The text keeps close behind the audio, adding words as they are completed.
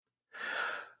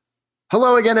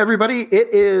Hello again, everybody. It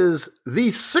is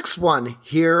the sixth one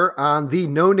here on the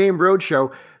No Name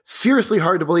Roadshow. Seriously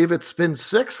hard to believe it's been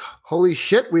six. Holy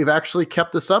shit, we've actually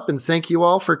kept this up, and thank you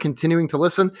all for continuing to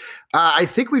listen. I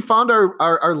think we found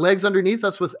our legs underneath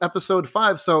us with episode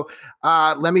 5, so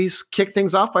let me kick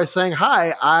things off by saying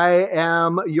hi. I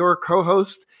am your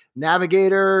co-host,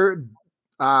 navigator,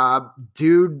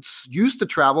 dude used to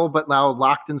travel, but now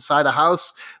locked inside a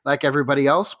house like everybody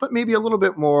else, but maybe a little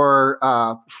bit more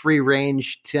free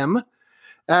range Tim.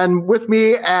 And with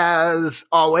me, as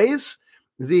always,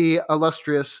 the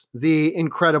illustrious, the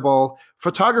incredible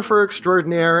photographer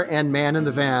extraordinaire and man in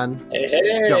the van, Joe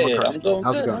Hey, I'm McCarthy. going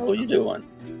How's good. it going? How are you doing?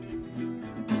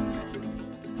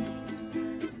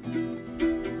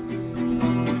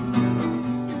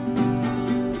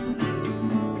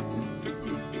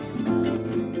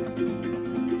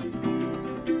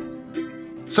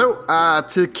 So,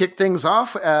 to kick things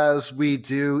off, as we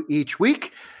do each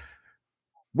week,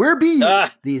 where be you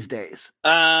these days?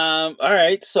 All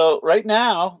right. So right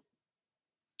now,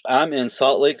 I'm in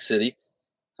Salt Lake City.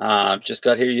 Just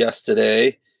got here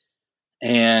yesterday,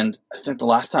 and I think the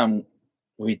last time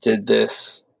we did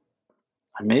this,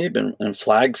 I may have been in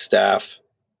Flagstaff.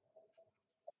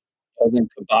 I was in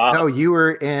Kebab. No, you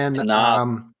were in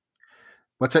Kanab.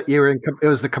 what's that? You were in. It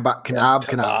was the Kanab.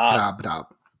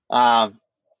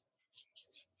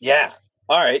 Yeah.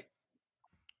 All right.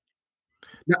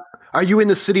 Now, are you in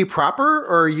the city proper,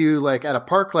 or are you like at a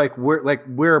park? Like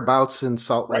whereabouts in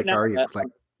Salt Lake are you? Like,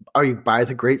 are you by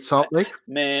the Great Salt Lake?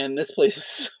 Man, this place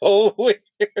is so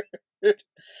weird.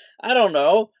 I don't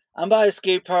know. I'm by a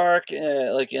skate park,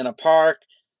 like in a park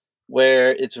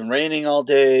where it's been raining all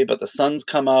day, but the sun's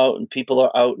come out and people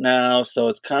are out now. So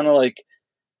it's kind of like,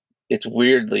 it's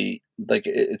weirdly like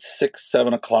it's 6,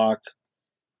 7 o'clock,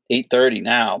 8:30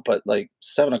 now, but like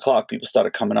 7 o'clock, people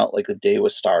started coming out like the day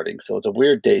was starting. So it's a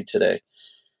weird day today.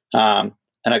 And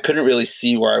I couldn't really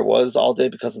see where I was all day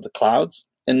because of the clouds.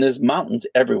 And there's mountains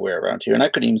everywhere around here. And I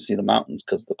couldn't even see the mountains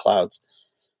because of the clouds.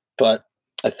 But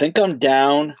I think I'm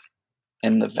down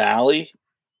in the valley,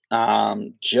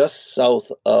 just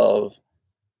south of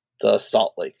the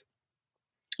Salt Lake,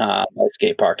 my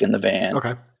skate park in the van.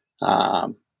 Okay.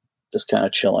 Just kind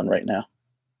of chilling right now.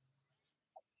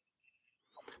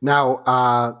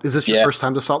 Now, is this your first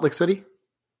time to Salt Lake City?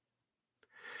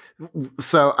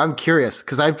 So I'm curious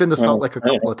because I've been to Salt Lake a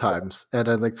couple of times and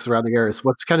I like surrounding areas.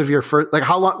 What's kind of your first, like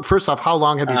how long, first off, how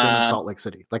long have you been in Salt Lake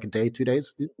City? Like a day, 2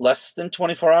 days? Less than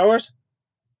 24 hours.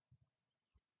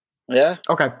 Yeah.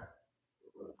 Okay.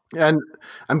 And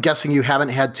I'm guessing you haven't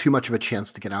had too much of a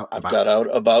chance to get out. I've got out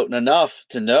about enough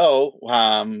to know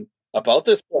about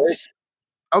this place.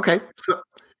 Okay. So,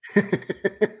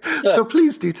 so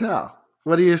please do tell.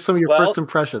 What are some of your first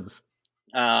impressions?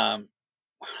 I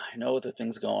know the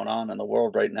things going on in the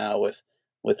world right now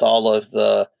with all of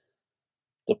the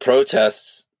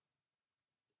protests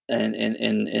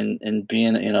and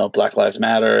being, Black Lives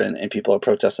Matter and people are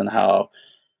protesting how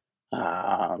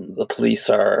the police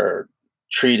are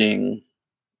treating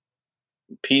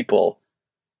people.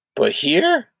 But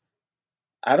here,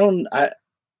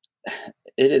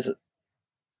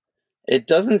 it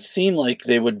doesn't seem like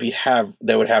they would have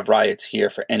riots here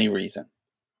for any reason.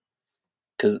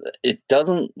 Because it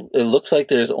looks like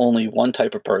there's only one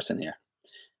type of person here.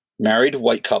 Married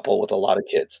white couple with a lot of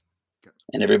kids.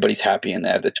 And everybody's happy and they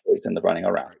have the toys and they're running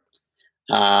around.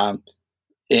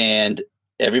 And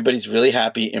everybody's really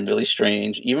happy and really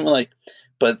strange.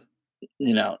 But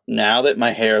now that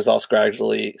my hair is all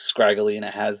scraggly and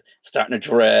it's starting to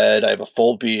dread, I have a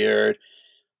full beard.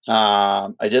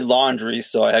 I did laundry,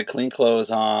 so I had clean clothes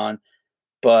on.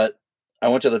 But I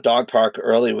went to the dog park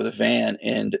early with a van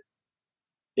and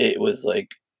it was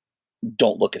like,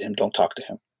 don't look at him, don't talk to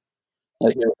him.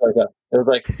 Like it was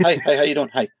like, hi, how you doing?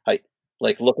 Hi.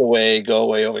 Like look away, go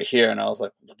away over here. And I was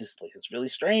like, well, this place is really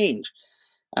strange.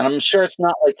 And I'm sure it's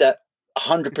not like that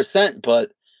 100%,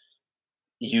 but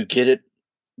you get it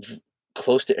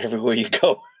close to everywhere you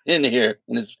go in here,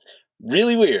 and it's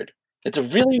really weird. It's a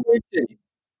really weird city.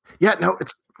 Yeah, no,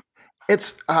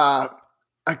 it's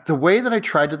like the way that I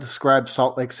tried to describe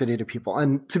Salt Lake City to people,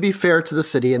 and to be fair to the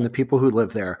city and the people who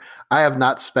live there, I have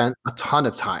not spent a ton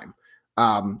of time,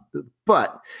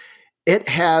 but it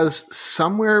has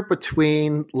somewhere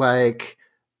between like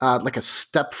a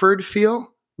Stepford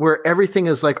feel, where everything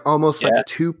is like almost like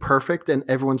too perfect and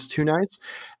everyone's too nice,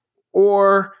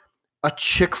 or a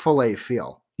Chick-fil-A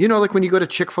feel. Like when you go to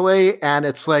Chick-fil-A and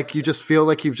it's like you just feel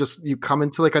like you come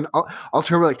into like an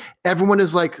alternative, like everyone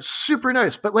is like super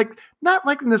nice, but like not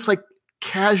like in this like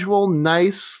casual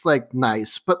nice,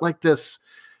 but like this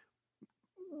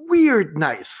weird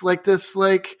nice, like this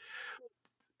like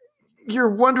you're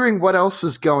wondering what else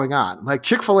is going on. Like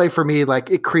Chick-fil-A for me, like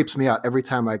it creeps me out every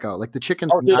time I go. Like the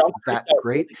chicken's Oh, dude, not I'm that creeped out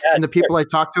great. really bad And the here. people I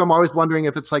talk to, I'm always wondering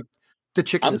if it's like the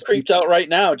chicken I'm is creeped people. out right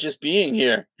now just being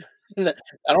here. I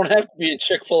don't have to be a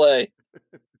Chick-fil-A.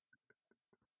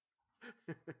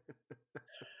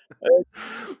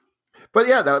 But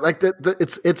yeah, though, like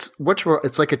it's which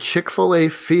it's like a Chick-fil-A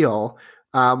feel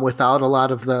without a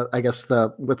lot of the, I guess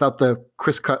without the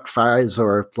crisp cut fries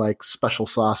or like special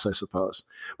sauce, I suppose.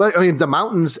 But I mean, the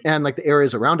mountains and like the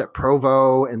areas around it,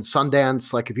 Provo and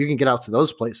Sundance, like if you can get out to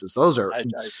those places, those are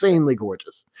insanely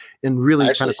gorgeous and I really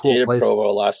kind actually of cool stayed in places.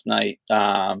 Provo last night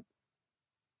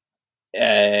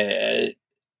in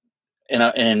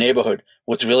a neighborhood.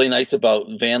 What's really nice about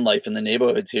van life in the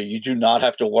neighborhoods here, you do not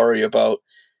have to worry about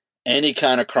any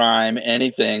kind of crime,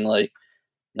 anything. Like,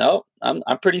 no, I'm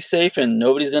pretty safe, and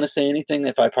nobody's gonna say anything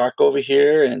if I park over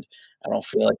here, and I don't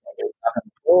feel like I get knocked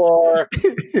on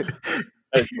the door.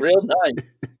 It's real nice.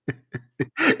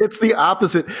 It's the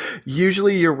opposite.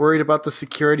 Usually you're worried about the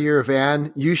security of your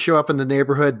van. You show up in the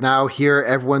neighborhood. Now here,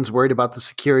 everyone's worried about the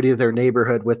security of their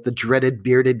neighborhood with the dreaded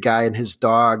bearded guy and his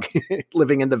dog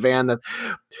living in the van that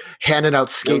handing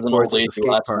out There was an old skateboards at lady the skate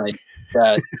last park. night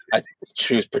that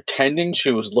she was pretending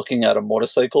she was looking at a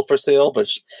motorcycle for sale, but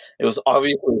it was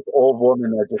obviously this old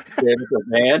woman that just stared at the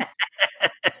van.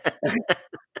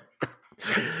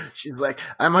 She's like,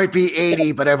 I might be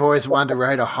 80, but I've always wanted to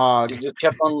ride a hog. She just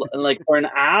kept on, like, for an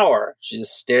hour. She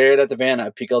just stared at the van.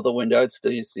 I'd peek out the window. I'd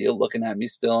still see her looking at me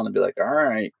still, and I'd be like, all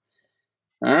right,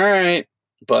 all right.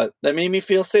 But that made me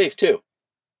feel safe too.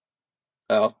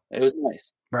 So it was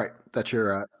nice. Right. That's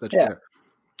your Yeah. there.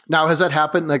 Now, has that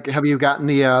happened? Like, have you gotten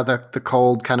the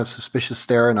cold kind of suspicious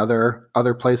stare in other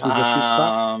places that you've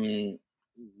stopped?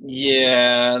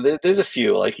 Yeah. There's a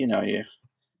few. Like, you're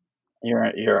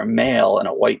a male in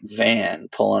a white van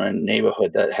pulling in a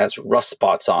neighborhood that has rust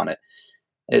spots on it.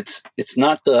 It's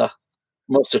not the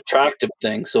most attractive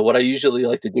thing. So what I usually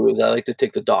like to do is I like to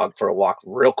take the dog for a walk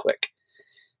real quick.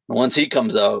 And once he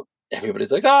comes out,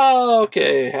 everybody's like, "Oh,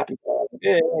 okay, happy dog.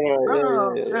 Yeah, yeah,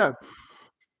 Oh, yeah, yeah." yeah.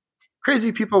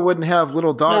 Crazy people wouldn't have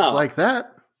little dogs No, like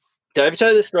that. did I ever tell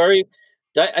you this story?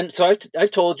 And so I've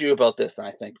told you about this, and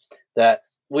I think that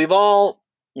we've all,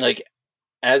 like,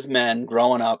 as men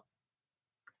growing up,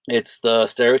 it's the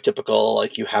stereotypical,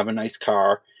 like, you have a nice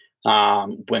car,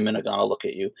 women are gonna look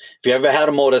at you. If you ever had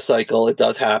a motorcycle, it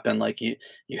does happen. Like, you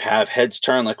have heads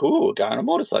turn, like, "Ooh, a guy on a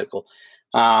motorcycle."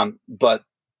 But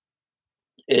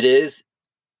it is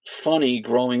funny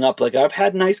growing up. Like, I've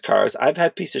had nice cars, I've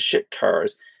had piece of shit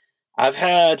cars, I've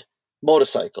had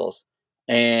motorcycles,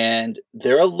 and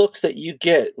there are looks that you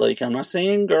get. Like, I'm not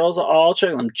saying girls are all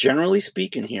chicken. I'm generally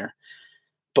speaking here,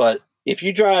 but if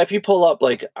you pull up,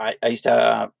 like, I used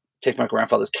to take my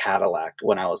grandfather's Cadillac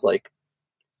when I was like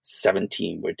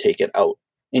 17. Would take it out,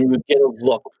 and you would get a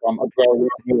look from a girl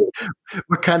you.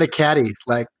 What kind of caddy?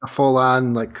 Like a full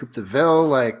on like Coupe de Ville,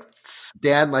 like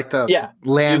stand like the Yeah,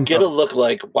 you land. get a look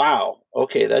like, wow,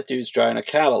 okay, that dude's driving a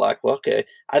Cadillac. Well, okay,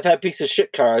 I've had piece of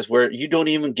shit cars where you don't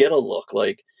even get a look.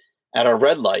 Like, at a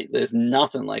red light, there's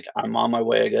nothing. Like, I'm on my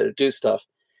way, I got to do stuff.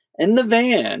 In the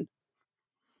van,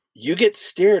 you get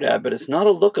stared at, but it's not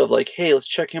a look of like, hey, let's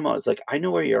check him out. It's like, I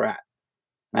know where you're at.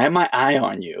 I have my eye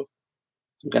on you.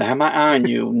 I'm gonna have my eye on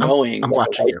you, knowing I'm that the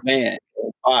watching white you. man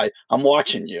goes by. I'm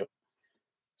watching you.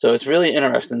 So it's really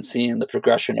interesting seeing the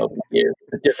progression over the years,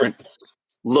 the different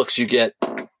looks you get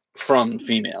from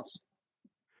females.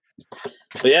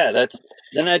 But yeah,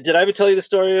 did I ever tell you the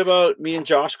story about me and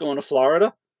Josh going to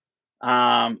Florida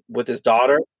with his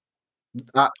daughter?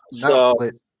 No, So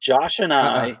please. Josh and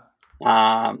I,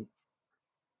 um,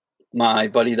 my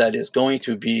buddy that is going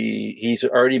to be,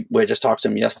 we just talked to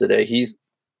him yesterday. He's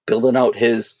building out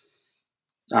his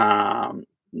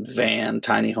van,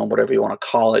 tiny home, whatever you want to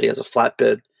call it. He has a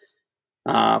flatbed,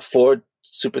 Ford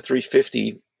Super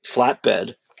 350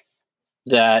 flatbed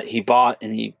that he bought,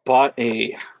 and he bought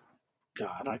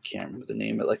God, I can't remember the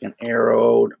name of it, like an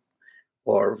Aero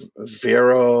or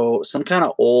Vero, some kind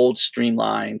of old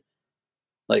streamline,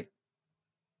 like,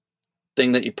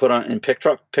 thing that you put on in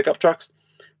pickup trucks,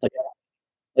 like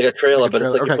a Like trailer, a but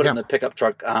it's trailer. like you Okay, put it yeah. in the pickup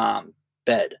truck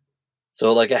bed.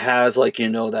 So, like, it has, like,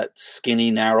 that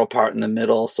skinny narrow part in the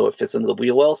middle, so it fits into the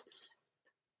wheel wells.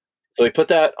 So he put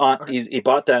that on. Okay. He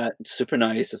bought that. It's super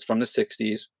nice. It's from the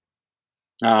 '60s.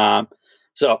 Um,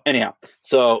 so anyhow,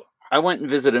 so I went and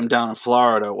visited him down in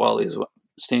Florida while he's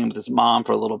staying with his mom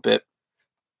for a little bit.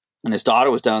 And his daughter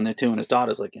was down there too. And his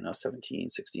daughter's like, 17,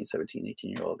 16, 17,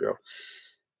 18-year-old girl.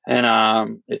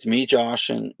 And it's me, Josh,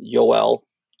 and Yoel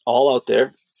all out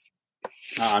there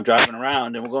driving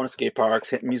around. And we're going to skate parks,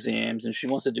 hitting museums. And she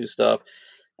wants to do stuff.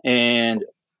 And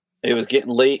it was getting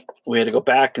late. We had to go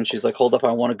back, and she's like, "Hold up,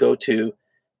 I want to go to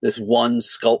this one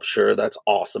sculpture that's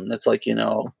awesome. It's like, I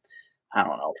don't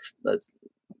know, a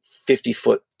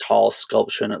 50-foot tall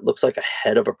sculpture, and it looks like a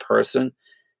head of a person,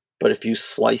 but if you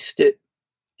sliced it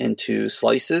into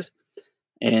slices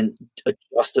and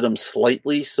adjusted them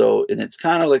slightly, and it's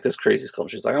kind of like this crazy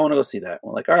sculpture." She's like, "I want to go see that."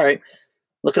 We're like, "All right,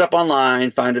 look it up online,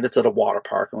 find it. It's at a water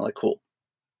park." And we're like, "Cool."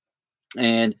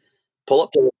 And pull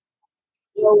up to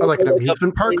like an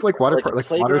amusement park, like water park, like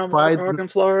water slides park in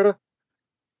Florida.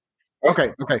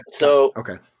 Okay. So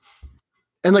okay.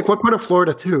 And like, what part of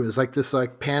Florida too is like this,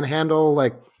 like Panhandle,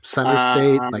 like center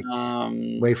state, like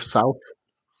way south?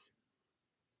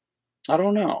 I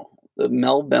don't know.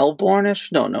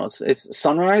 Melbourne-ish? No, it's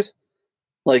Sunrise.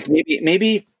 Like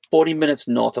maybe 40 minutes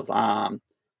north of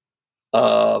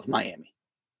Miami.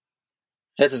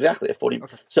 That's exactly at 40.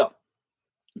 Okay. So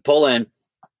pull in,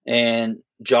 and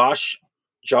Josh's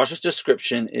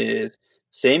description is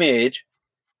same age.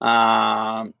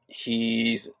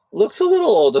 He's looks a little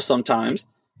older sometimes.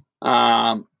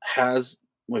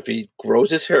 If he grows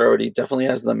his hair out, he definitely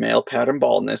has the male pattern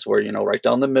baldness where, right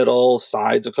down the middle,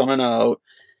 sides are coming out,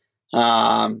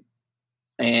 and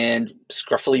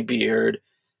scruffy beard.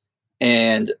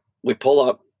 And we pull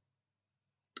up,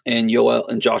 and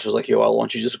Josh was like, "Yoel, why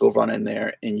don't you just go run in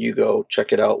there and you go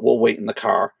check it out? We'll wait in the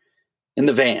car, in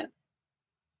the van."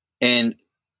 And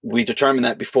we determined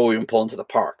that before we even pull into the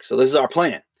park. So this is our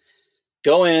plan.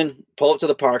 Go in, pull up to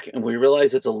the park, and we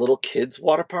realize it's a little kids'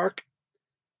 water park.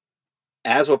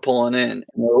 As we're pulling in,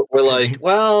 we're like,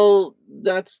 "Well,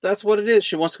 that's what it is.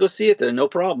 She wants to go see it there. No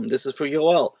problem. This is for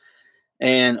Yoel."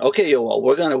 And okay, Yoel,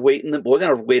 we're gonna wait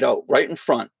out right in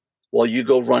front while you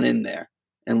go run in there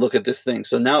and look at this thing.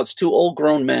 So now it's two old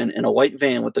grown men in a white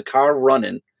van with the car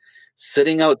running,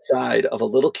 sitting outside of a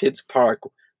little kids' park,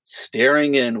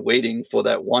 staring in, waiting for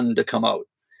that one to come out.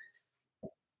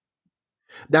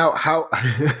 Now, how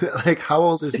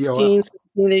old is 16,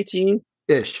 17, 18?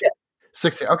 Ish. Yeah.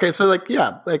 16. Okay, so like,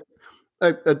 yeah, like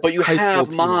but you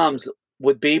have moms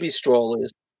with baby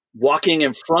strollers walking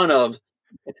in front of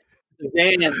the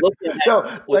van and looking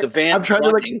at with the van I'm trying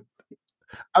running,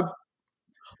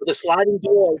 with the sliding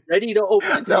door ready to open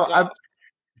and take off.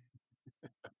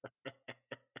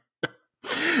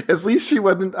 At least she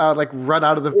wouldn't like run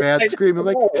out of the van screaming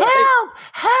like, "Help!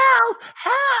 Help!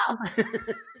 Help!"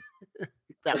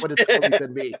 That would have totally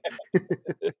been me.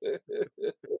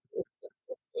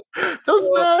 Those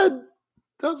men.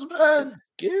 It's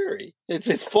scary.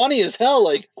 It's funny as hell.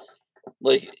 Like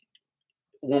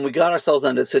when we got ourselves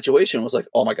into the situation, it was like,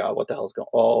 "Oh my God, what the hell's going?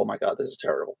 Oh my God, this is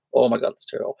terrible. Oh my God, this is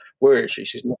terrible. Where is she?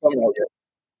 She's not coming out yet."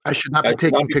 I should not be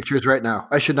taking pictures right now.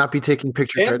 I should not be taking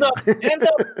pictures hands up, now. Hands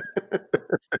up.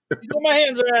 You know where my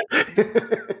hands are at.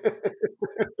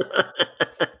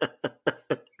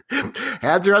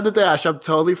 Hands are on the dash. I'm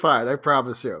totally fine. I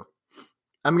promise you.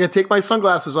 I'm going to take my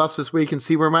sunglasses off this week and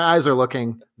see where my eyes are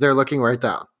looking. They're looking right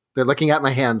down. They're looking at my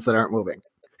hands that aren't moving.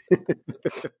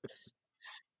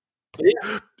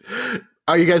 Yeah.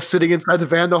 Are you guys sitting inside the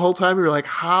van the whole time? You're like,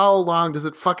 how long does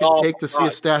it fucking take to see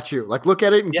a statue? Like, look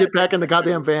at it and get back in the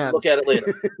goddamn van. Look at it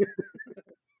later.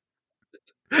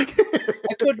 I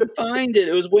couldn't find it.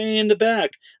 It was way in the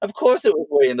back. Of course it was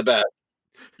way in the back.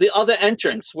 The other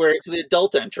entrance, where it's the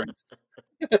adult entrance.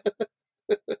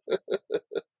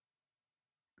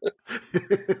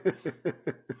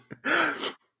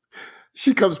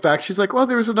 She comes back. She's like, "Well,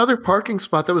 there was another parking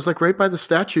spot that was like right by the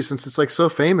statue since it's like so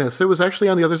famous. It was actually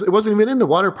on the other side. It wasn't even in the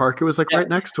water park. It was like right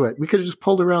next to it. We could have just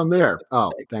pulled around there."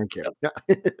 Oh, thank you. Yeah.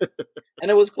 And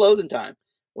it was closing time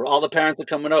where all the parents are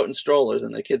coming out in strollers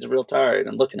and the kids are real tired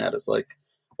and looking at us like,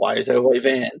 "Why is there a white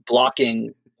van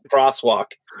blocking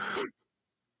crosswalk?"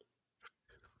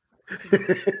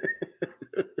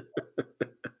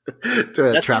 To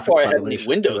That's traffic before I had any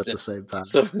windows at the same time.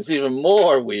 So it's even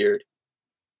more weird.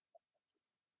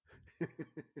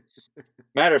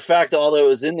 Matter of fact, all that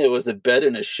was in there was a bed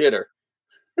and a shitter.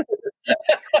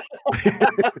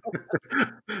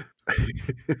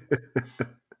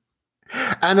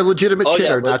 And a legitimate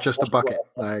shitter, not just a bucket,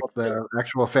 like the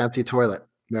actual fancy toilet.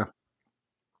 Yeah.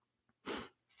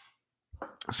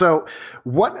 So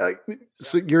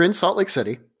so you're in Salt Lake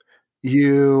City.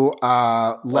 You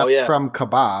left from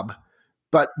Kebab,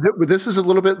 but this is a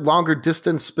little bit longer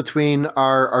distance between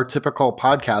our typical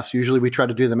podcasts. Usually we try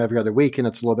to do them every other week, and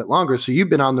it's a little bit longer. So you've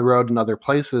been on the road in other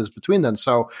places between then.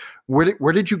 So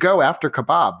where did you go after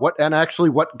Kebab? What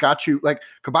got you like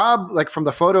Kebab? Like from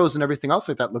the photos and everything else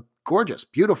like that looked gorgeous,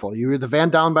 beautiful. You were the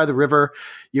van down by the river.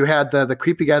 You had the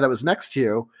creepy guy that was next to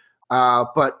you.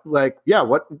 But like, yeah,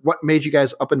 what made you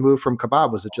guys up and move from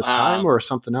Kebab? Was it just time or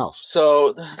something else?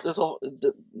 So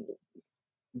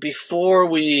before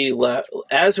we left,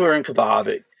 as we were in Kebab,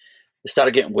 it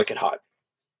started getting wicked hot,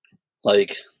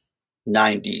 like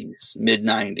 90s, mid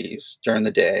 90s during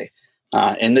the day,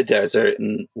 in the desert,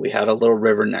 and we had a little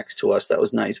river next to us that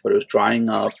was nice, but it was drying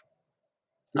up.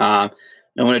 And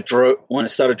when it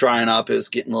started drying up, it was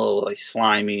getting a little like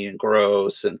slimy and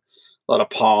gross, and a lot of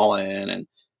pollen, and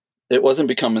it wasn't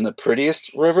becoming the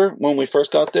prettiest river when we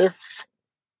first got there.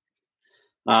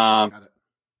 Got it.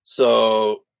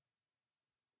 So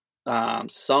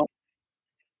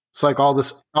It's like all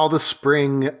the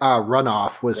spring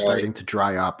runoff was starting to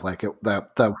dry up, like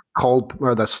the cold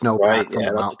or the snowpack from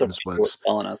the mountains was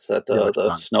telling us that the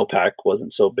snowpack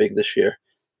wasn't so big this year.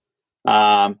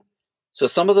 So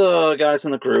some of the guys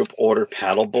in the group ordered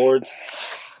paddle boards,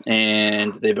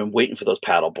 and they've been waiting for those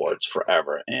paddle boards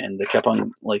forever. And they kept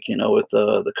on, like, with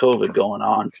the COVID going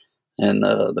on and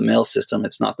the mail system,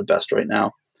 it's not the best right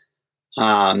now.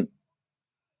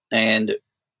 And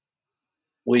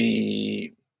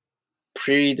we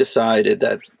pre-decided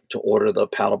that to order the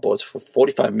paddle boards for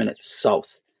 45 minutes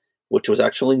south, which was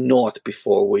actually north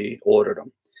before we ordered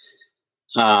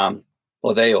them.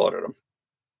 Or they ordered them.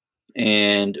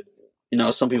 And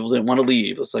some people didn't want to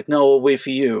leave. It's like, no, we'll wait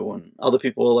for you. And other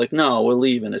people were like, no, we're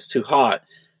leaving. It's too hot.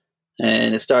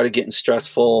 And it started getting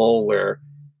stressful where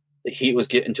the heat was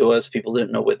getting to us. People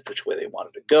didn't know which way they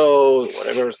wanted to go,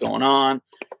 whatever was going on.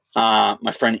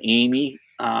 My friend Amy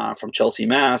from Chelsea,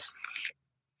 Mass,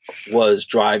 was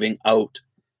driving out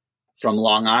from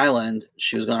Long Island.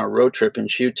 She was going on a road trip, and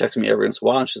she would text me every once in a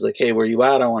while. And she's like, hey, where you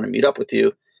at? I want to meet up with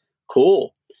you.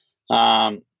 Cool.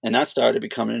 And that started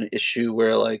becoming an issue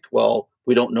where, like, well,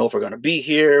 we don't know if we're going to be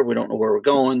here. We don't know where we're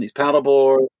going. These paddle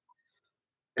boards.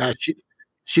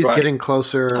 She's getting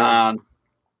closer.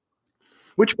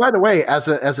 Which, by the way, as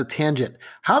a tangent,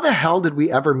 how the hell did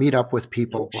we ever meet up with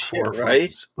people before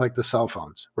phones, like the cell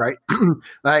phones, right?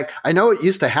 Like, I know it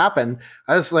used to happen.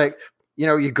 I was like,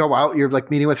 you go out, you're like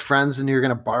meeting with friends, and you're going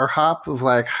to bar hop. Of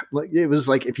like it was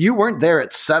like if you weren't there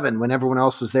at 7 when everyone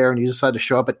else was there, and you decided to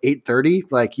show up at 8:30,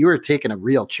 like you were taking a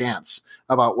real chance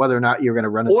about whether or not you're going to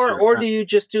run into or do you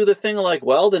just do the thing of like,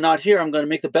 well, they're not here, I'm going to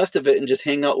make the best of it and just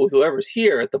hang out with whoever's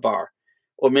here at the bar,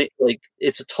 or make like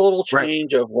it's a total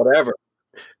change of whatever.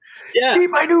 Yeah, meet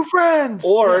my new friends.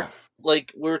 Or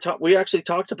like we actually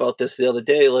talked about this the other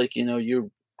day. Like,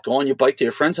 you go on your bike to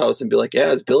your friend's house and be like,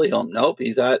 yeah, is Billy home? Nope,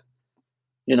 he's at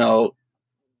the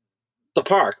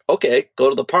park. Okay, go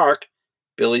to the park.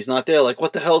 Billy's not there. Like,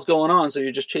 what the hell's going on? So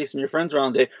you're just chasing your friends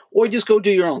around the day, or you just go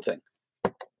do your own thing.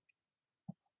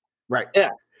 Right. Yeah.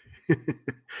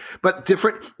 But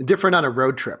different on a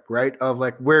road trip, right? Of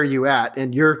like, where are you at?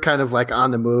 And you're kind of like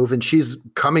on the move, and she's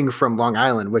coming from Long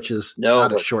Island, which is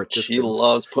not a short distance. She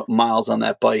loves putting miles on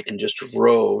that bike and just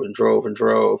drove and drove and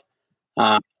drove.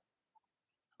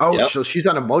 So she's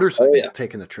on a motorcycle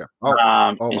taking the trip.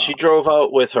 And she drove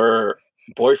out with her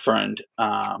boyfriend,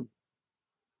 and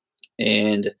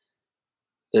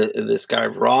this guy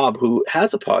Rob, who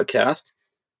has a podcast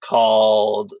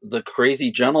called The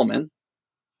Crazy Gentleman.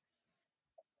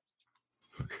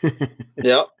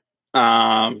 Yep.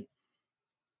 And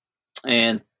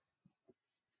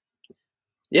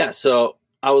yeah, so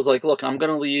I was like, look, I'm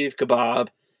gonna leave Kebab,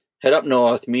 head up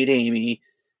north, meet Amy.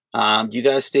 You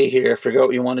guys stay here, figure out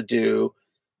what you want to do.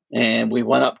 And I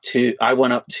went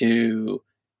up to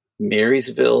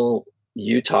Marysville,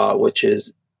 Utah, which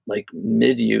is like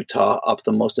mid Utah, up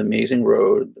the most amazing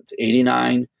road. It's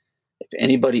 89. If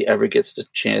anybody ever gets the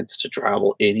chance to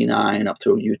travel 89 up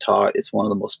through Utah, it's one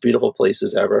of the most beautiful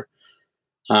places ever.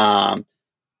 All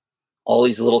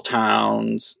these little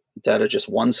towns that are just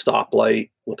one stoplight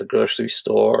with a grocery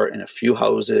store and a few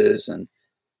houses, and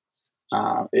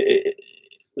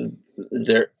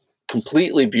they're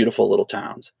completely beautiful little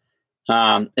towns.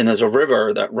 And there's a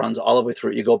river that runs all the way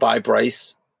through. You go by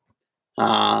Bryce,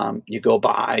 you go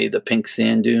by the pink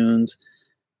sand dunes.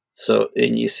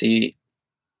 And you see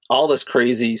all this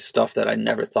crazy stuff that I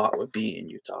never thought would be in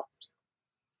Utah.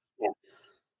 Yeah.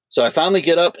 So I finally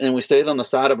get up, and we stayed on the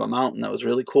side of a mountain. That was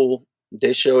really cool.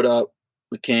 They showed up.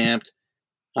 We camped.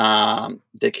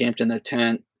 They camped in their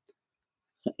tent.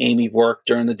 Amy worked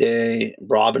during the day.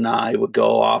 Rob and I would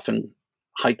go off and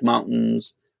hike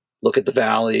mountains, look at the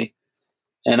valley.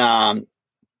 And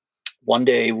one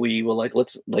day we were like,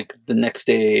 the next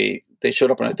day, they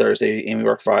showed up on a Thursday, Amy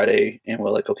worked Friday, and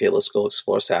we're like, okay, let's go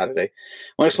explore Saturday.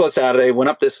 When I explored Saturday, went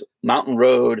up this mountain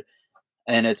road,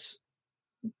 and it's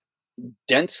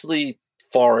densely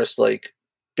forest, like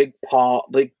big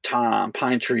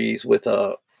pine trees with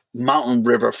a mountain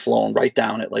river flowing right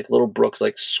down it, like little brooks,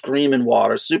 like screaming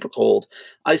water, super cold,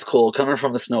 ice cold, coming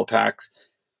from the snowpacks.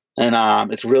 And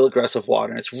it's real aggressive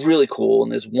water, and it's really cool.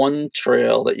 And there's one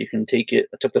trail that you can take it.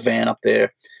 I took the van up there,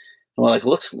 and we're like,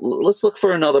 let's look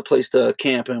for another place to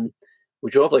camp. And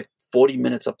we drove like 40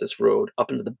 minutes up this road,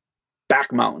 up into the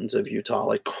back mountains of Utah,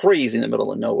 like crazy in the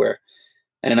middle of nowhere.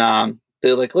 And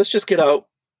they're like, let's just get out,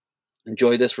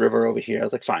 enjoy this river over here. I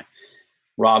was like, fine.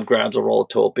 Rob grabs a roll of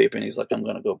toilet paper, and he's like, I'm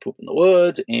going to go poop in the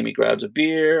woods. Amy grabs a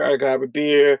beer. I grab a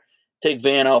beer. Take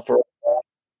Van out for a walk.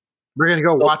 We're going to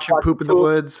go watch him poop in the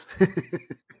woods.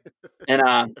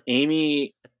 And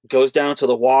Amy goes down to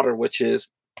the water, which is,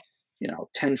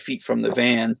 10 feet from the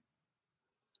van.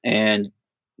 And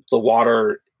the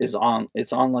water is on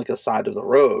like a side of the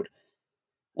road.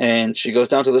 And she goes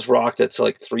down to this rock that's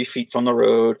like 3 feet from the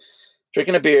road,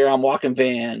 drinking a beer. I'm walking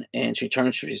Van, and she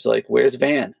turns. She's like, "Where's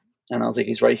Van?" And I was like,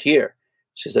 "He's right here."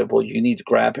 She said, "Well, you need to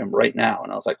grab him right now."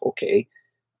 And I was like, "Okay."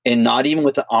 And not even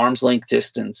with the arm's length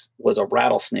distance was a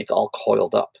rattlesnake all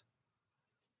coiled up.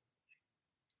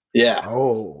 Yeah.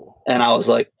 Oh. And I was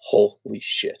like, "Holy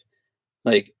shit!"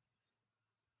 Like,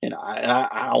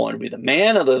 I don't want to be the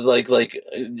man of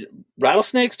the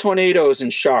rattlesnakes, tornadoes,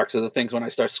 and sharks are the things when I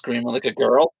start screaming like a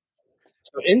girl.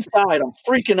 So inside, I'm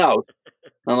freaking out.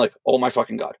 I'm like, oh my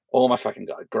fucking God. Oh my fucking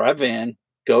God. Grab Van,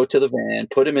 go to the van,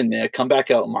 put him in there, come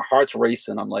back out, and my heart's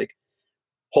racing. I'm like,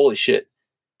 holy shit.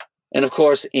 And of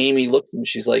course, Amy looks at me.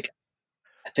 She's like,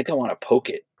 I think I want to poke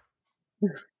it.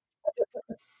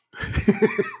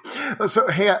 So,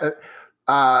 hey,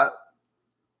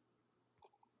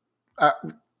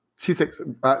 two things.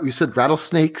 You said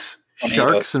rattlesnakes, tornadoes,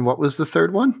 sharks, and what was the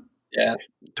third one? Yeah.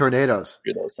 Tornadoes.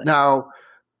 Now,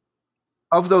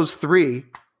 of those three,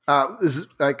 is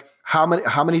like how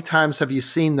many times have you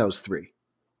seen those three?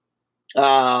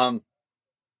 One,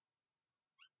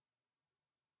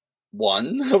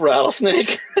 a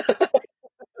rattlesnake.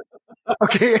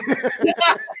 Okay.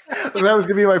 That was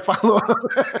gonna be my follow-up.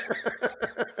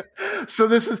 So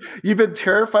you've been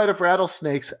terrified of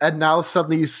rattlesnakes, and now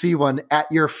suddenly you see one at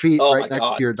your feet right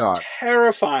next to your dog.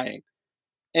 Terrifying.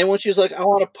 And when she's like, I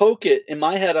want to poke it, in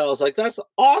my head I was like, that's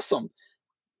awesome.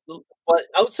 But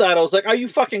outside I was like, are you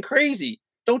fucking crazy?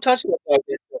 Don't touch it.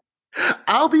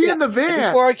 I'll be in the van.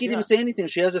 And before I can even say anything,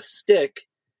 she has a stick,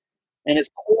 and it's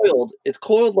coiled. It's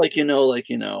coiled like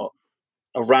a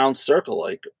round circle,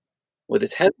 like with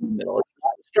its head in the middle. It's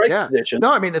not a strike position.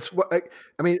 No, I mean,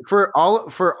 for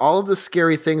all of the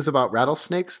scary things about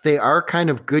rattlesnakes, they are kind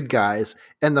of good guys,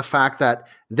 and the fact that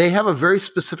they have a very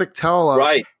specific tell of,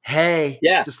 hey,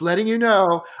 just letting you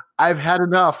know, I've had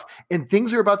enough, and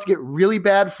things are about to get really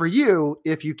bad for you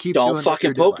if you keep don't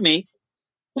fucking poke me.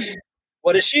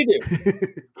 What does she do?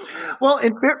 Well,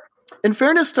 in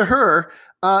fairness to her,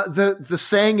 the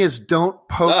saying is "Don't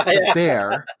poke the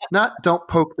bear," not "Don't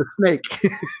poke the snake."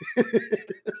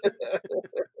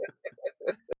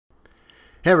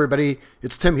 Hey everybody,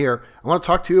 it's Tim here. I want to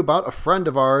talk to you about a friend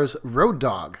of ours, Road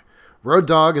Dog. Road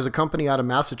Dog is a company out of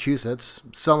Massachusetts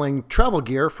selling travel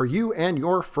gear for you and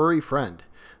your furry friend.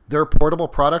 Their portable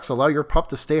products allow your pup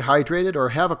to stay hydrated or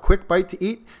have a quick bite to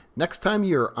eat next time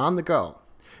you're on the go.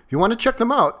 If you want to check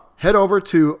them out, head over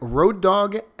to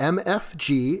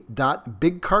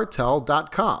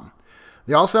roaddogmfg.bigcartel.com.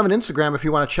 They also have an Instagram if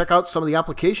you want to check out some of the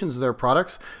applications of their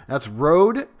products. That's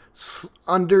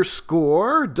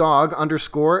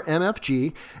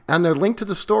road_dog_MFG, and their link to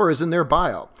the store is in their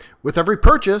bio. With every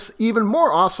purchase, even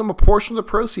more awesome, a portion of the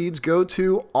proceeds go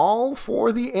to All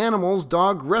for the Animals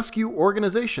Dog Rescue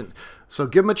Organization. So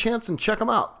give them a chance and check them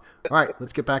out. All right,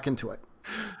 let's get back into it.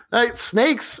 Like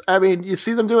snakes, I mean, you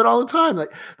see them do it all the time.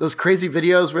 Like those crazy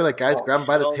videos where like guys grab them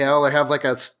by the tail, or have like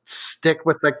a stick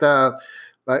with like the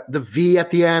V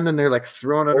at the end, and they're like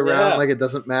throwing it around like it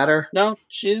doesn't matter. No,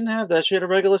 she didn't have that. She had a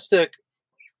regular stick.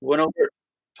 Went over,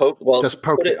 just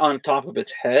put it on top of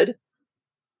its head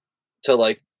to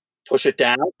like push it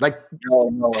down, like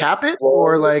tap it,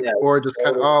 or like or just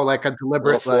kind of like a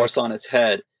deliberate force on its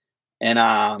head, and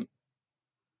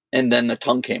then the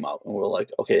tongue came out, and we were like,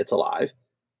 okay, it's alive.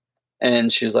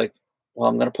 And she was like, well,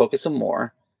 I'm going to poke it some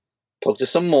more. Poked it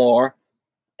some more.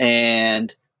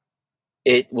 And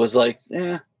it was like,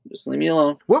 just leave me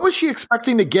alone. What was she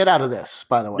expecting to get out of this,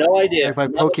 by the way? No idea. Like by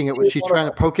poking it, was she trying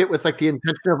to poke it with like the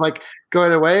intention of like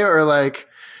going away, or like,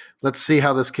 let's see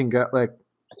how this can go? Like,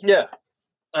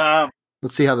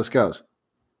 let's see how this goes.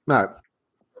 No.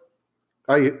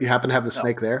 Oh, you happen to have the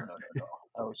snake there? No.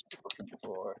 I was just looking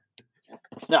for.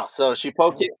 No, so she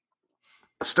poked it.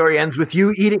 The story ends with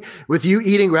you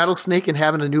eating rattlesnake and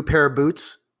having a new pair of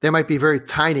boots. They might be very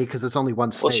tiny because it's only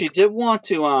one snake. Well, she did want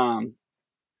to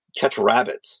catch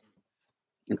rabbits,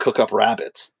 and cook up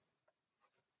rabbits.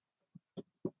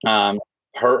 Her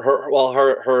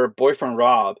boyfriend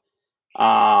Rob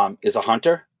is a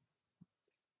hunter,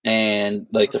 and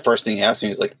like the first thing he asked me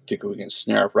was like, "Think we can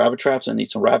snare up rabbit traps and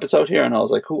eat some rabbits out here?" And I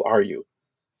was like, "Who are you?"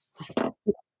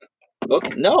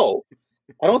 Okay, no,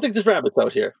 I don't think there's rabbits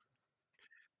out here.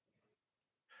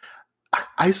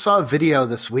 I saw a video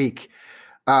this week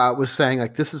was saying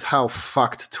like this is how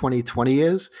fucked 2020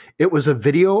 is. It was a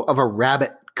video of a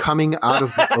rabbit coming out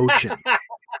of the ocean.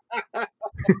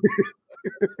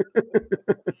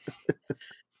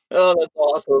 Oh, that's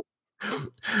awesome.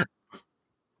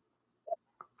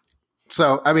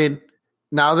 So, I mean,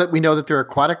 now that we know that they're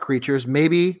aquatic creatures,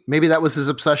 maybe that was his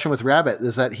obsession with rabbit,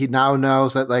 is that he now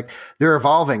knows that like they're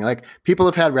evolving. Like people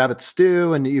have had rabbit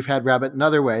stew and you've had rabbit in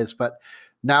other ways, but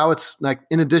now it's like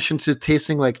in addition to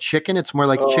tasting like chicken, it's more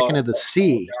like chicken of the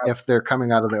sea if they're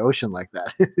coming out of the ocean like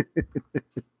that.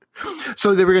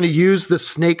 So they were going to use the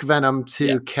snake venom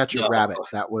to catch a rabbit.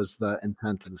 That was the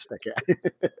intent of the stick.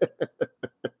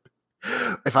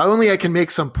 If only I can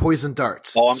make some poison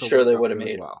darts. Oh, I'm sure they would have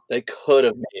made. Well. They could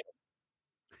have made.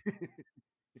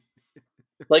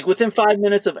 Like within 5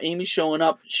 minutes of Amy showing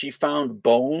up, she found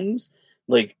bones,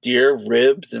 like deer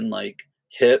ribs and like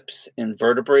hips and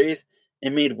vertebrae,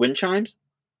 and made wind chimes.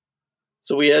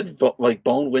 So we had like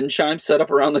bone wind chimes set up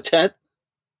around the tent.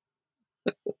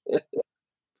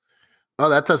 Oh,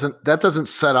 that doesn't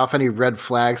set off any red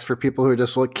flags for people who are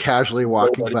just like casually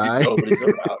walking by. Nobody's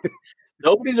around.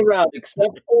 Nobody's around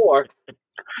except for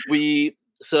we.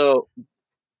 So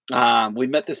we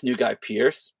met this new guy,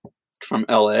 Pierce, from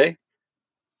LA,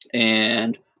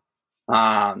 and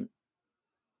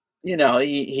you know,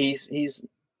 he's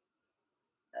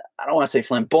I don't want to say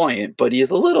flamboyant, but he's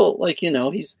a little like, you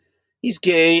know, he's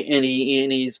gay and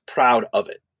he's proud of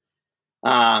it.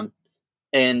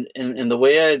 And the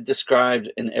way I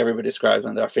described and everybody described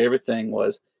it, our favorite thing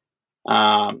was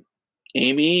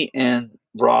Amy and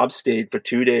Rob stayed for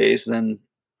 2 days. Then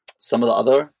some of the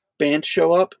other bands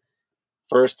show up.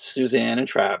 First, Suzanne and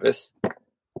Travis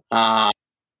showed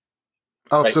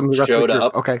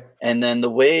up. Okay. And then the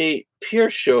way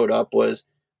Pierce showed up was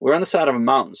we're on the side of a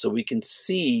mountain, so we can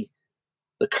see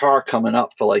the car coming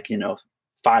up for like,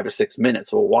 5 or 6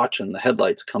 minutes. We're watching the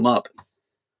headlights come up.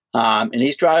 And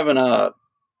he's driving a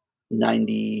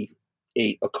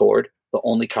 98 Accord, the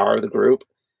only car of the group.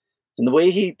 And the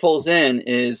way he pulls in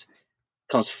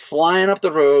comes flying up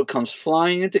the road, comes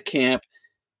flying into camp,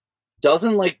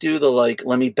 doesn't like do the like,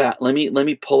 let me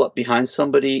pull up behind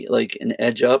somebody, like an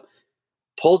edge up,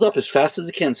 pulls up as fast as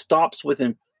he can, stops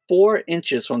within 4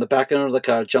 inches from the back end of the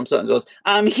car, jumps out and goes,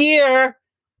 "I'm here."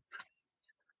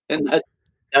 And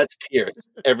that's Pierce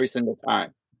every single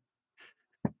time.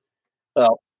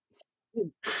 Well,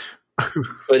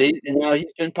 but now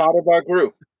he's been part of our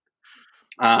group.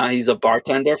 He's a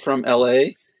bartender from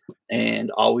LA,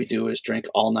 and all we do is drink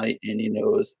all night, and he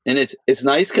knows. And it's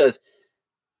nice because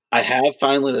I have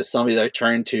finally there's somebody that I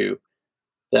turn to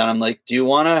that I'm like, "Do you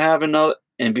want to have another?"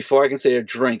 And before I can say a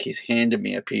drink, he's handed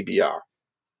me a PBR.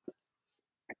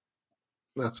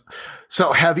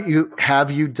 So. Have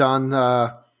you done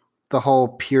the whole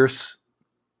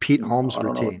Pete Holmes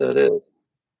routine? I don't know what that is.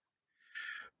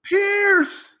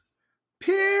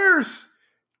 Pierce,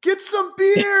 get some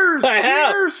beers.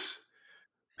 Pierce,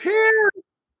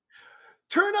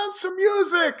 turn on some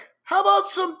music. How about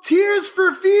some Tears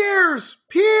for Fears?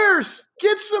 Pierce,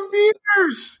 get some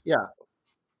beers. Yeah.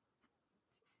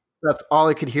 That's all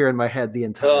I could hear in my head the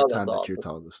entire time that you're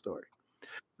telling the story.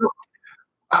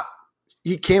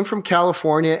 He came from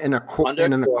California in an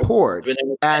Accord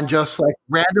and just like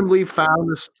randomly found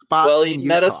the spot. Well, he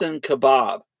met us in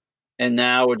Kebab, and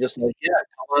now we're just like, yeah,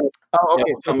 come on. Oh,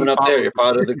 okay. Coming up there, you're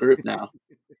part of the group now.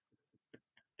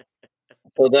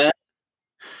 So then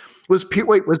was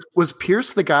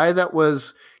Pierce the guy that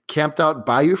was camped out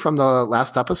by you from the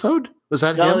last episode? Was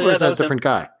that him or is that a different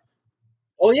guy?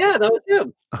 Oh yeah, that was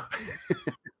him.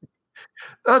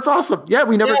 That's awesome. Yeah,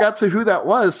 we never got to who that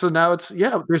was. So now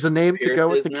there's a name Pierce to go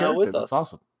with the character. With That's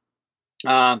awesome.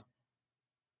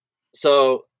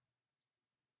 So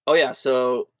all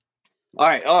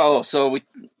right. So we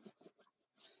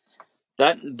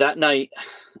that night,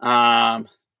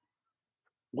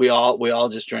 we all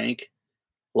just drank.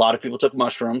 A lot of people took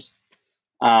mushrooms.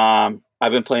 I've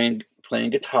been playing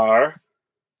guitar,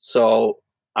 so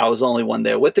I was the only one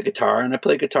there with the guitar, and I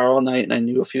played guitar all night, and I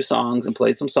knew a few songs and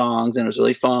played some songs, and it was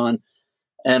really fun.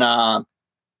 And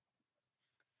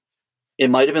it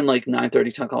might have been like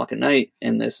 9:30, 10 o'clock at night,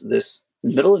 and this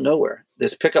middle of nowhere,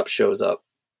 this pickup shows up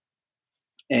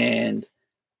and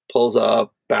pulls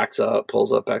up, backs up,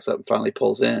 and finally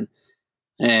pulls in.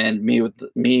 And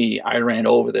I ran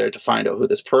over there to find out who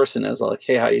this person is. I'm like,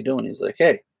 hey, how you doing? He's like,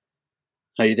 hey,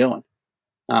 how you doing?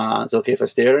 It's okay if I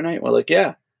stay here tonight? We're like,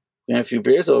 yeah, we had a few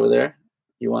beers over there.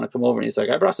 You want to come over? And he's like,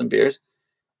 I brought some beers.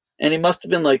 And he must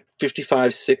have been like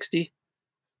 55, 60.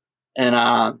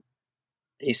 And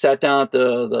he sat down at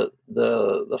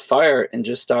the fire and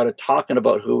just started talking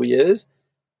about who he is.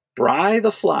 Bry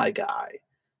the Fly Guy,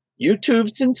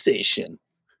 YouTube sensation.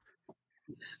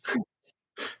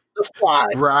 The Fly.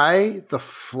 Bry the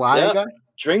Fly Guy?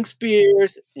 Drinks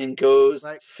beers and goes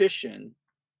fishing.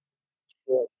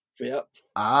 Yep.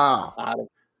 Ah. Out of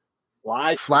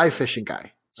fly fishing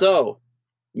guy. So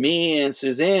me and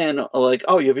Suzanne are like,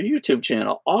 oh, you have a YouTube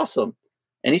channel. Awesome.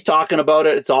 And he's talking about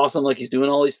it. It's awesome. Like he's doing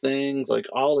all these things, like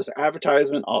all this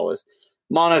advertisement, all this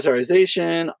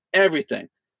monetization, everything.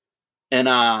 And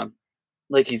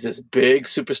like he's this big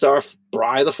superstar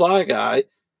Bry the Fly Guy.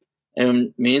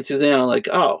 And me and Suzanne are like,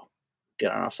 oh,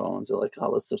 get on our phones. They're like, oh,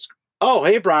 let's subscribe. Oh,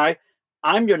 hey, Bry,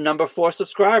 I'm your number 4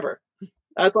 subscriber.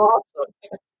 That's awesome.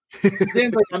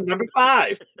 Suzanne's like, I'm number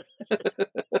 5.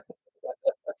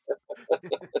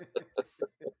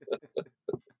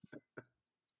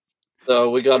 So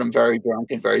we got him very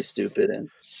drunk and very stupid, and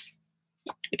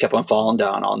he kept on falling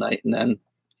down all night. And then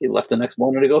he left the next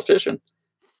morning to go fishing.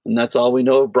 And that's all we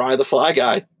know of Bry the Fly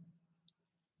Guy.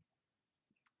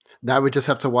 Now we just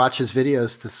have to watch his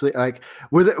videos to see. Like,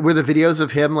 were the videos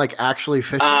of him like actually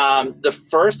fishing? The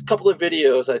first couple of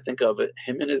videos I think of it,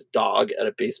 him and his dog at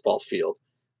a baseball field,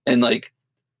 and like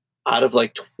out of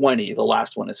like 20, the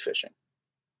last one is fishing.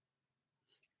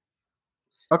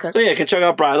 Okay. So yeah, you can check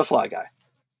out Bry the Fly Guy.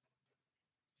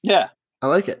 Yeah, I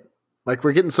like it. Like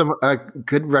we're getting some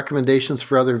good recommendations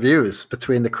for other views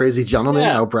between the Crazy Gentleman,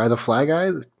 now Bry the Fly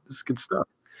Guy. This is good stuff.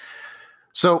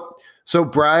 So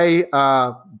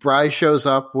Bry shows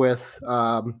up with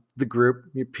the group.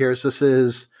 It appears this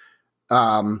is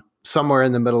somewhere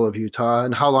in the middle of Utah.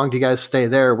 And how long do you guys stay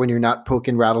there when you're not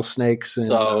poking rattlesnakes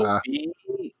and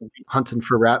hunting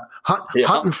for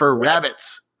hunting for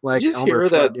rabbits? Like did you just Elmer hear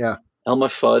Fudd, that Elmer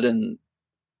Fudd and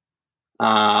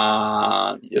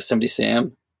Yosemite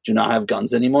Sam do not have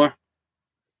guns anymore?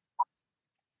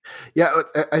 Yeah,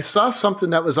 I saw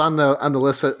something that was on the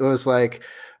list that was like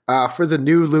for the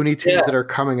new Looney Tunes that are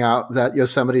coming out, that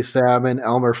Yosemite Sam and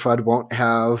Elmer Fudd won't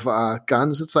have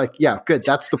guns. It's like, yeah, good.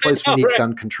 That's the place we need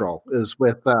gun control, is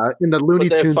with in the Looney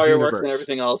Tunes fireworks universe and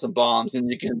everything else and bombs,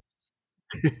 and you can.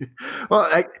 Well,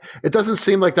 it doesn't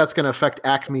seem like that's going to affect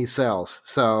Acme sales.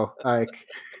 So, like,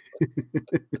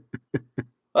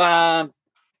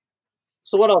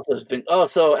 so what else has been? Oh,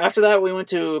 so after that we went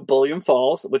to Bullion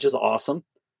Falls, which is awesome.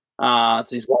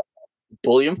 It's these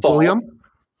Bullion Falls.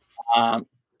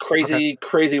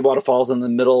 Crazy waterfalls in the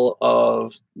middle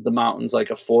of the mountains, like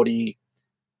a 40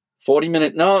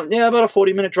 minute, about a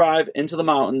 40-minute drive into the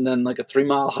mountain, then like a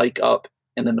 3-mile hike up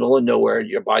in the middle of nowhere.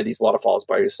 You're by these waterfalls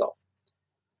by yourself.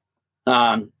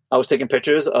 I was taking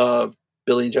pictures of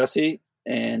Billy and Jesse,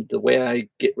 and the way I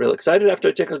get real excited after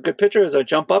I take a good picture is I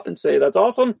jump up and say, that's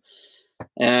awesome.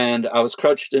 And I was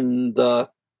crouched in the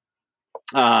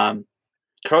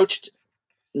crouched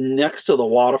next to the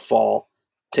waterfall,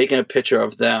 taking a picture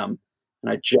of them,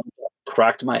 and I jumped up,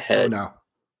 cracked my head,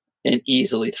 and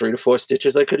easily 3 to 4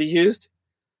 stitches I could have used.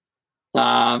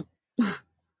 That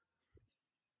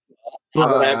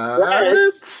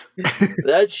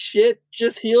shit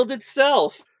just healed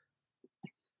itself.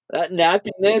 That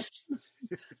nappiness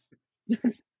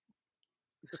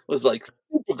was like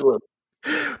super glue.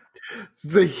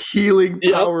 The healing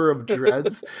power of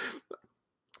dreads.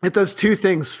 It does 2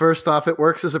 things. First off, it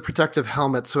works as a protective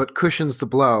helmet, so it cushions the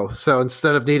blow. So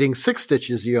instead of needing 6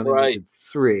 stitches, you only needed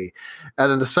 3.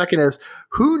 And then the second is,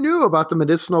 who knew about the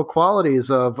medicinal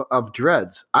qualities of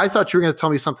dreads? I thought you were going to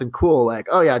tell me something cool, like,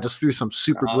 oh yeah, I just threw some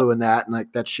super glue in that, and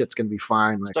like that shit's going to be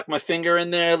fine. Like, stuck my finger in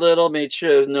there a little, made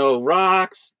sure there's no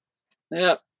rocks.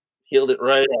 Yep, healed it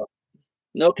right up.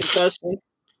 No concussion.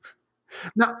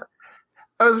 Now,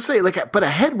 I was going to say, like, but a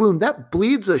head wound, that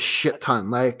bleeds a shit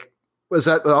ton. Like, was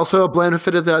that also a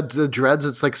benefit of the dreads?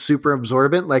 It's like super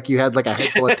absorbent. Like you had like a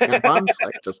head full of tampons,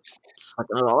 like just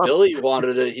sucking it all up. Billy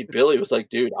wanted it. Billy was like,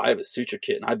 "Dude, I have a suture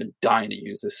kit, and I've been dying to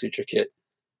use this suture kit."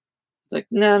 It's like,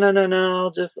 no.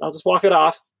 I'll just walk it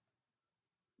off,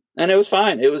 and it was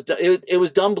fine. It was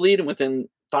done bleeding within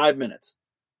 5 minutes.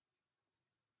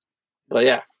 But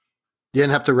yeah, you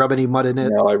didn't have to rub any mud in it.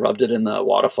 No, I rubbed it in the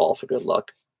waterfall for good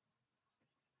luck.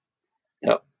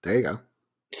 Yep, there you go.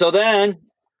 So then.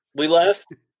 We left.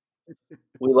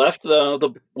 We left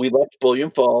Bullion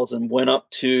Falls and went up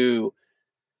to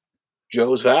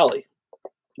Joe's Valley,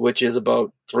 which is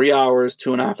about 3 hours,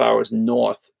 2.5 hours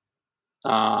north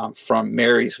from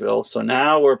Marysville. So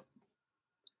now we're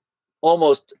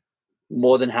almost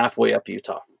more than halfway up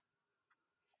Utah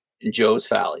in Joe's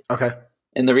Valley. Okay.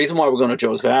 And the reason why we're going to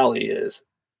Joe's Valley is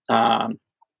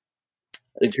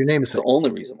It's your namesake. the only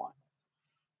reason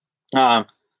why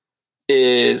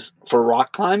is for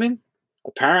rock climbing.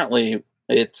 Apparently,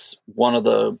 it's one of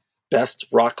the best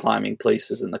rock climbing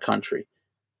places in the country.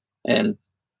 And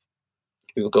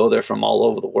people go there from all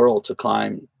over the world to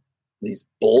climb these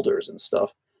boulders and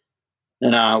stuff.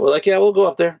 And we're like, yeah, we'll go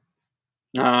up there.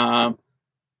 And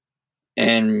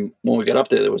when we got up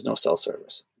there was no cell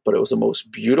service, but it was the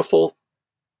most beautiful.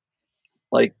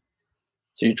 Like,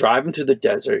 so you're driving through the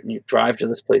desert and you drive to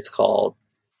this place called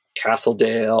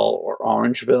Castledale or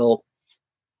Orangeville,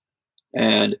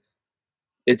 and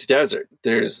it's desert.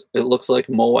 It looks like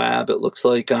Moab. It looks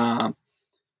like the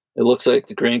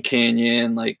Grand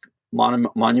Canyon, like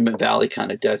Monument Valley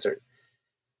kind of desert.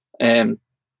 And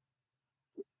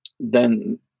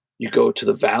then you go to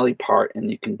the valley part and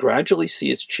you can gradually see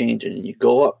it's changing, and you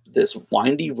go up this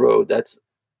windy road that's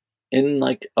in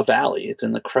like a valley. It's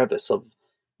in the crevice of,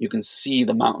 you can see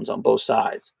the mountains on both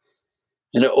sides,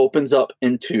 and it opens up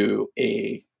into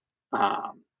a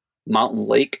mountain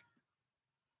lake,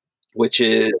 which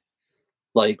is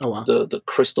like Oh, wow. the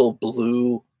crystal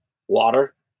blue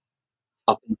water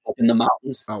up in the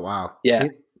mountains. Oh, wow. Yeah.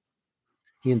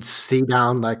 You can see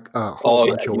down like a whole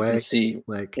bunch you away. can see,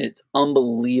 like it's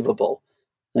unbelievable.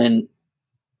 And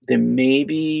there may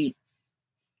be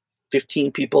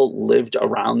 15 people lived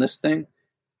around this thing,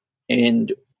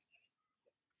 and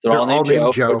they're all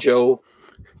named Joe. Joe.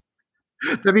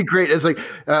 That'd be great. It's like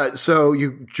so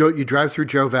you drive through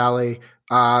Joe Valley.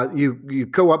 You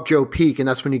go up Joe Peak, and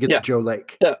that's when you get to Joe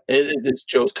Lake. Yeah, it is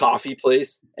Joe's coffee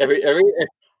place.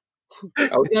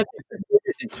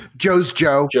 Joe's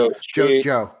Joe. Joe's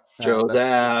Joe. Joe's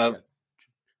Ave.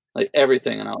 Like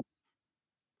everything. And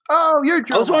oh, you're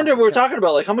Joe. I was wondering, we were talking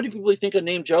about like how many people you think are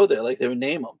named Joe there? Like they would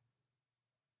name them.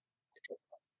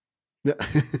 Yeah.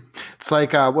 It's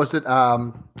like was it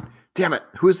damn it,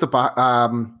 who is the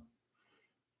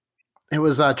it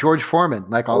was George Foreman.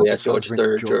 Like all George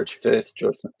III, George V,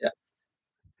 George. Yeah.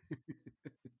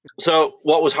 So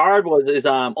what was hard is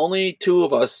only two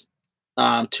of us,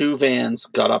 2 vans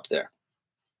got up there.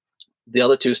 The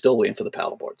other 2 still waiting for the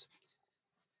paddle boards.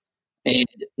 And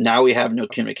now we have no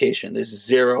communication. There's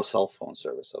 0 cell phone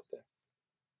service up there.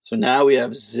 So now we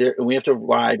have we have to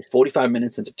ride 45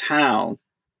 minutes into town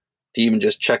to even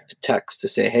just check the text to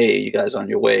say, hey, you guys on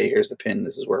your way. Here's the pin.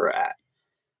 This is where we're at.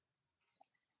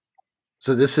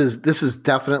 So this is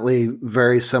definitely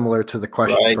very similar to the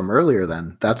question from earlier.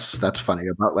 Then that's funny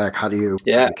about like how do you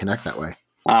connect that way?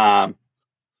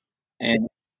 And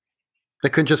they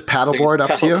couldn't just paddleboard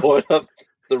up to you, up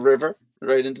the river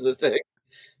right into the thing.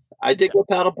 I did go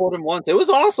paddleboarding once. It was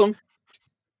awesome,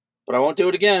 but I won't do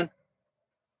it again.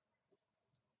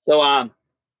 So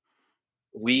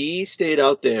we stayed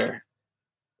out there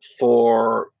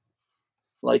for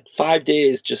like 5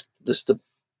 days, just the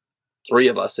 3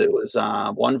 of us. It was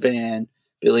 1 van,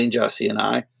 Billy and Jesse and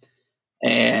I.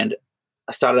 And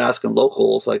I started asking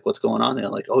locals like what's going on there.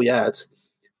 Like, oh yeah, it's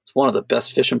one of the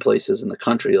best fishing places in the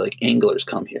country. Like anglers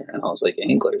come here. And I was like,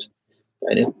 anglers?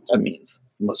 That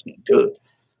must mean good.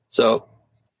 So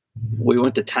we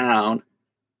went to town,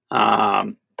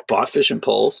 bought fishing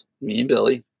poles, me and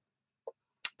Billy,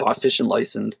 bought fishing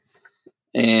license,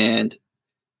 and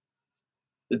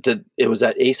it was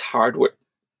at Ace Hardware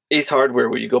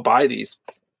where you go buy these.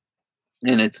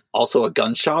 And it's also a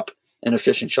gun shop and a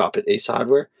fishing shop at Ace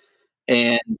Hardware.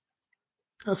 And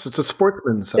so it's a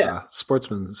sportsman's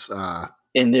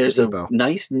and there's a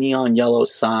nice neon yellow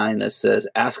sign that says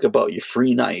ask about your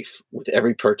free knife with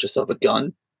every purchase of a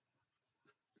gun.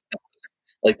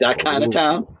 Like that kind of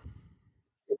town.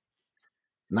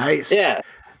 Nice. Yeah.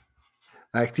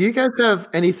 Like, do you guys have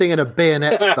anything in a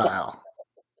bayonet style?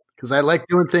 Because I like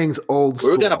doing things old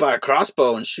school. We were going to buy a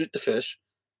crossbow and shoot the fish.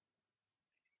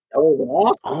 That was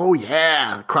awesome. Oh,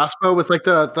 yeah. Crossbow with like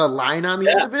the line on the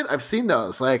end of it. I've seen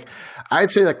those. Like, I'd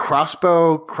say that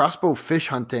crossbow fish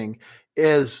hunting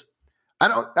is...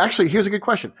 here's a good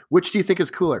question. Which do you think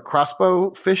is cooler?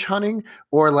 Crossbow fish hunting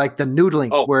or like the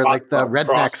noodling where like the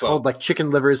rednecks hold like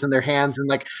chicken livers in their hands and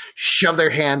like shove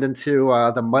their hand into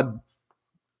the mud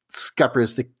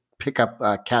scuppers to pick up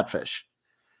catfish?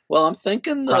 Well, I'm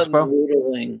thinking the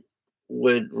noodling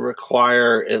would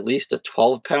require at least a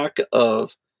 12-pack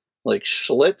of like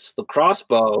Schlitz. The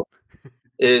crossbow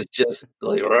is just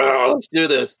like, let's do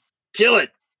this. Kill it.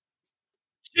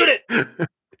 Shoot it.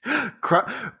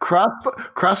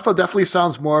 Crossbow definitely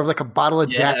sounds more of like a bottle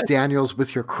of Yeah. Jack Daniels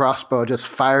with your crossbow just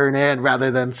firing in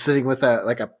rather than sitting with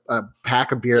a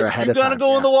pack of beer ahead You're of gonna time.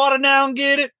 go in the water now and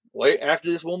get it? Wait, after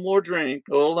this one more drink.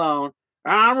 Hold on.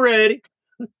 I'm ready.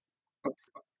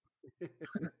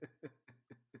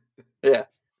 Yeah.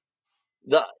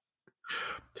 The,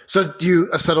 So you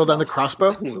settled on the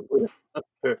crossbow?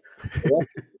 You're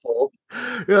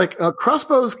like,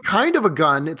 crossbow's kind of a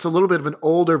gun. It's a little bit of an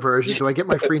older version. Do I get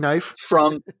my free knife?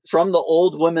 from the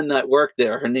old woman that worked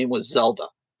there, her name was Zelda.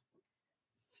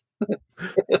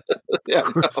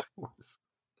 Yeah,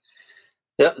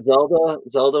 yeah,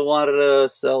 Zelda wanted to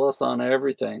sell us on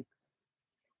everything.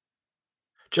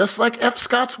 Just like F.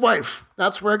 Scott's wife.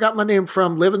 That's where I got my name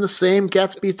from. Living the same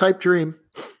Gatsby type dream.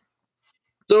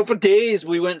 So for days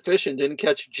we went fishing, didn't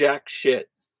catch jack shit.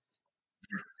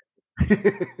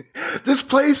 This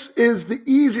place is the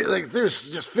easy. Like there's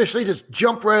just fish. They just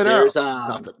jump right There's out.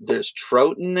 Nothing. There's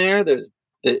trout in there.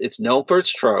 It's known for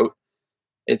its trout.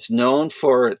 It's known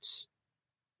for its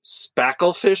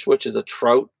spacklefish, which is a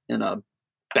trout and a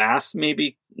bass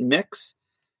maybe mix.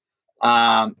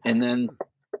 And then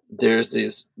there's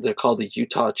these. They're called the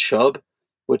Utah Chub,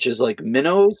 which is like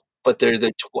minnows, but they're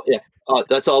yeah.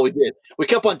 That's all we did. We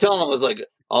kept on telling them it was like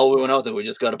all we went out there. We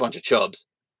just got a bunch of chubs,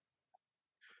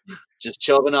 just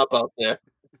chubbing up out there.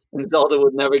 And Zelda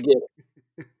would never get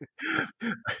it.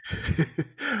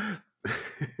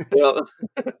 Yeah.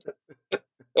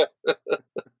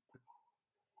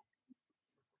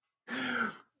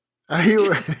 Are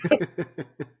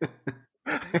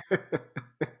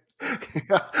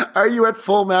you at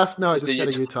full mast? No, Just I just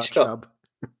got a Utah Chub.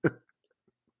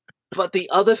 But the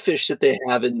other fish that they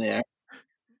have in there,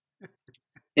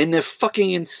 and they're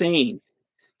fucking insane.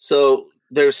 So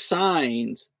there's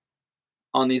signs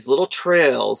on these little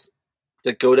trails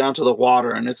that go down to the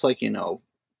water, and it's like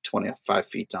 25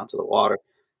 feet down to the water.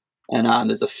 And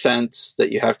there's a fence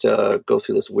that you have to go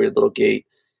through this weird little gate.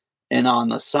 And on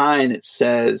the sign it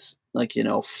says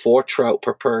 4 trout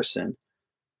per person,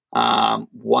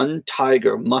 1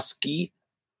 tiger muskie.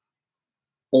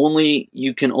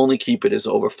 You can only keep it as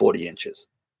over 40 inches,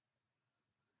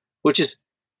 which is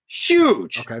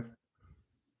huge. Okay.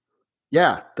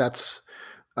 Yeah, that's.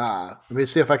 Let me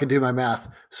see if I can do my math.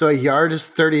 So a yard is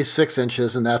 36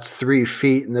 inches, and that's 3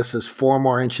 feet, and this is 4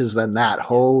 more inches than that.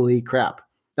 Holy crap!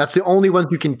 That's the only ones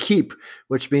you can keep,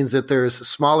 which means that there's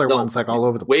smaller ones like all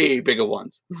over the place. Way bigger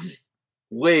ones,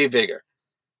 way bigger.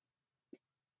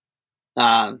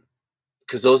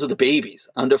 Because those are the babies.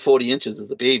 Under 40 inches is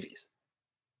the babies.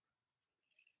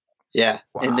 Yeah,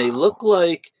 wow. And they look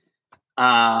like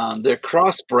they're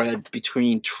crossbred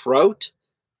between trout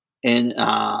and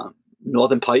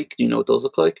northern pike. Do you know what those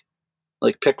look like?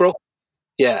 Like pickerel?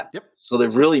 Yeah. Yep. So they're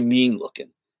really mean looking.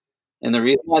 And the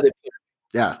reason why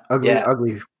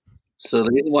ugly. So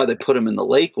the reason why they put them in the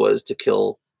lake was to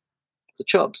kill the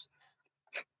chubs.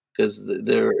 Because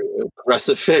they're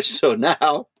aggressive fish. So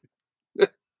now...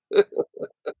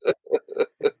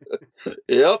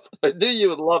 Yep. I knew you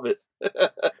would love it.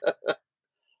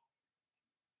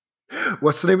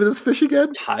 What's the name of this fish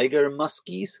again? Tiger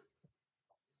muskies.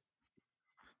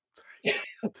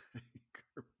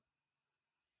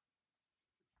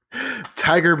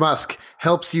 Tiger musk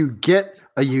helps you get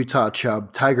a Utah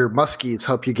chub. Tiger muskies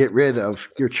help you get rid of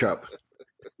your chub.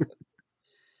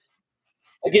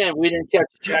 Again, we didn't catch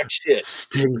jack shit.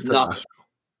 Stings the nostril.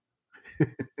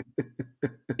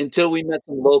 Until we met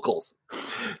some locals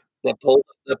that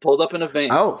pulled up in a van.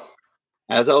 Oh.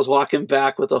 As I was walking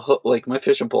back with a hook, like my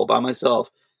fishing pole by myself,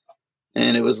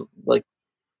 and it was like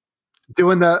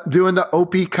doing the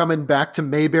Opie coming back to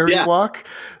Mayberry walk,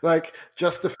 like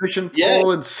just the fishing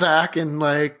pole and sack and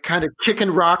like kind of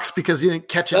kicking rocks because you didn't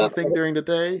catch anything during the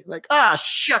day. Like,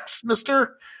 shucks,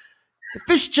 mister, the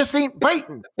fish just ain't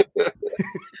biting.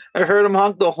 I heard him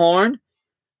honk the horn,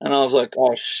 and I was like,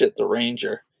 oh shit, the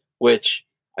ranger, which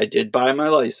I did buy my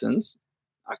license.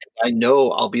 I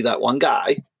know I'll be that one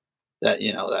guy that,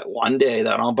 that one day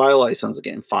that I'll buy a license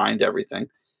again, find everything.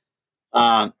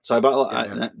 So I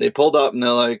bought. They pulled up and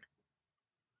they're like,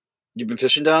 "You've been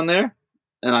fishing down there?"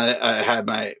 And I had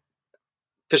my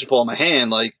fishing pole in my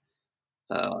hand, like,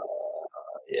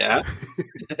 yeah.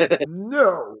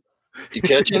 No. You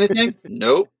catch anything?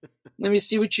 Nope. Let me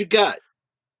see what you got.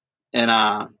 And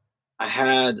I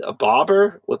had a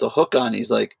bobber with a hook on.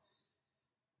 He's like,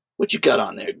 "What you got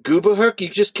on there? Goober hook? You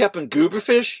just kept on goober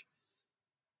fish?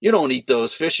 You don't eat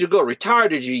those fish. You go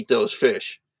retarded. You eat those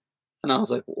fish." And I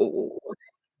was like,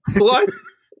 what?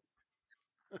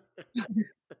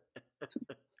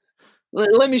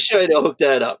 Let me show you to hook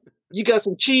that up. You got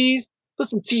some cheese? Put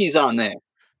some cheese on there.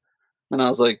 And I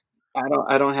was like,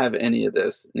 I don't have any of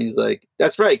this. And he's like,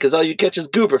 that's right, because all you catch is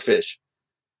goober fish.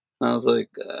 And I was like,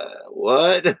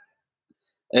 what?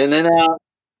 And then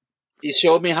he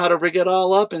showed me how to rig it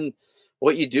all up. And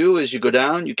what you do is you go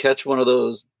down, you catch one of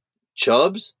those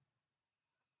chubs,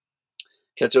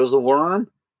 catch those a worm,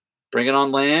 bring it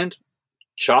on land,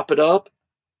 chop it up,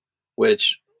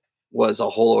 which was a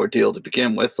whole ordeal to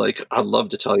begin with. Like, I'd love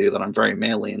to tell you that I'm very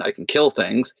manly and I can kill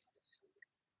things.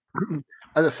 I was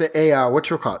gonna say, what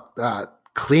you call it?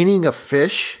 Cleaning a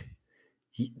fish.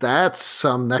 That's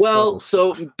some next level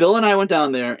So stuff. Bill and I went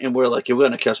down there and we're like, we're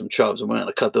going to catch some chubs and we're going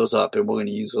to cut those up and we're going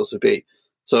to use those as bait.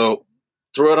 So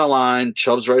threw it on line,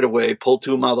 chubs right away, pulled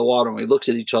two of them out of the water, and we looked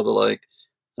at each other like,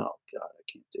 oh God,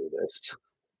 I can't do this.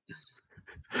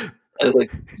 I was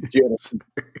like,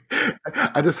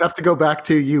 I just have to go back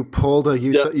to you pulled a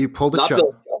you pulled a not chub.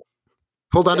 Bill.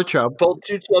 Pulled out a chub. Pulled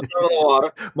two chubs out of the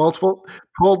water.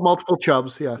 Pulled multiple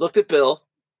chubs, yeah. Looked at Bill,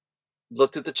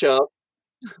 looked at the chub.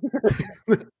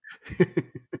 And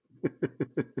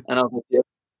I was like, yeah.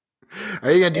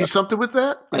 Are you gonna do something with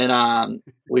that? And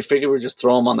we figured we'd just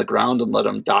throw them on the ground and let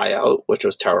them die out, which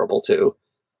was terrible too.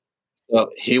 So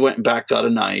he went back, got a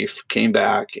knife, came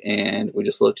back, and we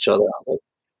just looked at each other. I was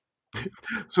like,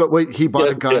 so wait, he bought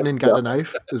a gun and got a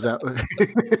knife? Is that what?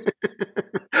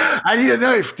 I need a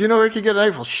knife. Do you know where I can get a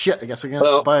knife? Well, shit, I guess I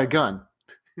gotta buy a gun.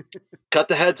 Cut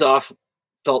the heads off.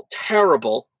 Felt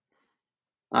terrible.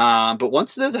 But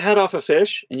once there's a head off a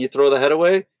fish and you throw the head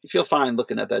away, you feel fine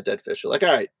looking at that dead fish. You're like,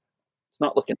 all right, it's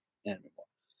not looking anymore.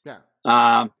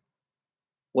 Yeah.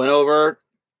 Went over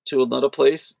to another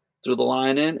place, threw the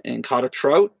line in, and caught a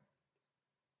trout.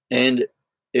 And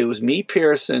it was me,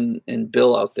 Pearson, and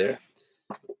Bill out there.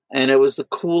 And it was the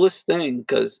coolest thing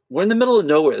because we're in the middle of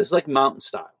nowhere. This is like mountain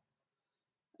style.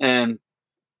 And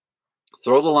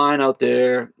throw the line out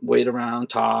there, wait around,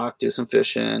 talk, do some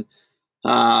fishing,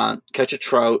 catch a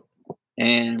trout.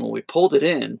 And when we pulled it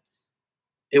in,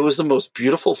 it was the most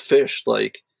beautiful fish,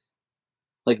 like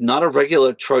not a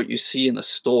regular trout you see in the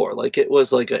store. Like it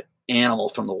was like an animal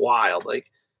from the wild, like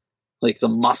the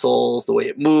muscles, the way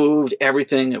it moved,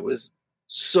 everything. It was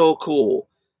so cool.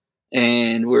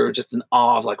 And we were just in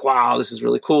awe of like, wow, this is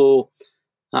really cool.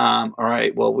 All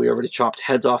right, well, we already chopped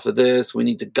heads off of this. We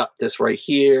need to gut this right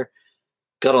here.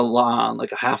 Got a log,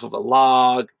 like a half of a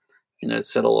log. And it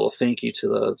said a little thank you to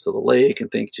the lake and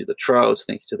thank you to the trouts,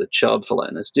 thank you to the chub for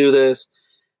letting us do this.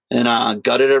 And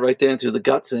gutted it right there and threw the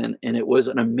guts in, and it was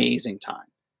an amazing time.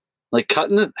 Like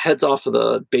cutting the heads off of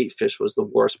the bait fish was the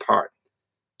worst part.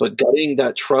 But gutting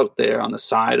that trout there on the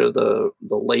side of the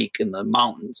lake in the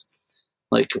mountains,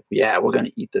 like, yeah, we're going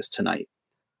to eat this tonight.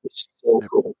 It's so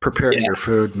cool. Preparing your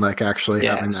food and like actually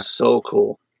having that. So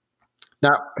cool.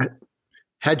 Now,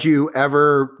 had you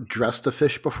ever dressed a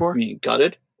fish before? You mean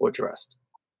gutted or dressed?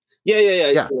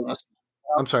 Yeah.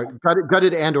 I'm sorry,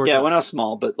 gutted and or when I was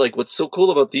small. But like, what's so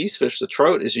cool about these fish, the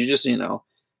trout, is you just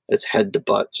it's head to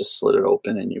butt, just slit it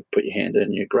open, and you put your hand in,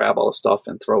 and you grab all the stuff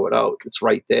and throw it out. It's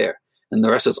right there, and the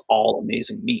rest is all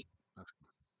amazing meat.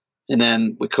 And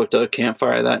then we cooked a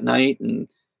campfire that night, and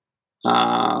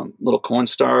little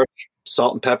cornstarch,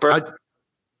 salt and pepper. I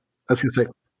was gonna say,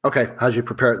 okay, how'd you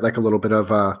prepare it? Like a little bit of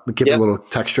give it a little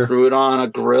texture. Threw it on a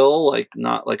grill, like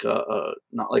not like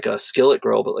a skillet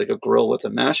grill, but like a grill with a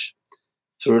mesh.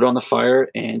 Threw it on the fire,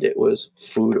 and it was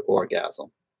food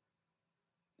orgasm.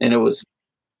 And it was.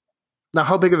 Now,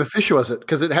 how big of a fish was it?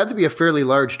 Because it had to be a fairly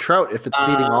large trout if it's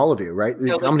feeding all of you, right?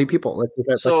 How many people? Like, was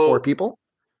that like 4 people?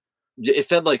 It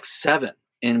fed like 7,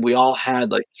 and we all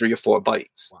had like 3 or 4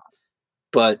 bites. Wow.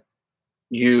 But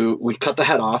we cut the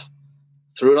head off,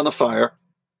 threw it on the fire,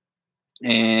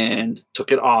 and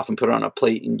took it off and put it on a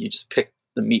plate, and you just picked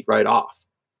the meat right off.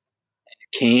 And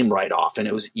it came right off, and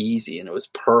it was easy, and it was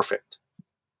perfect.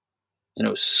 And it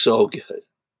was so good.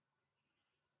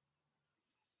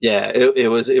 Yeah, it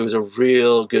was a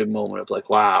real good moment of like,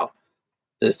 wow,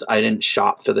 this, I didn't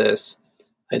shop for this.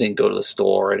 I didn't go to the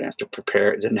store. I didn't have to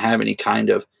prepare. It didn't have any kind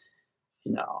of,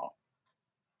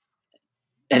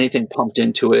 anything pumped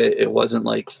into it. It wasn't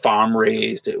like farm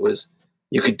raised. It was,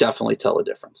 you could definitely tell a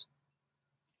difference.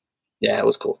 Yeah, it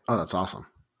was cool. Oh, that's awesome.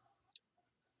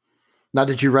 Now,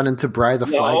 did you run into Bry the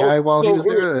fly guy while he was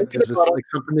there? Is this like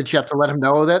something that you have to let him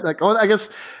know that? Like, I guess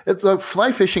it's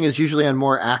fly fishing is usually on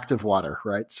more active water,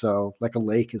 right? So, like a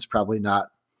lake is probably not.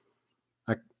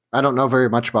 I don't know very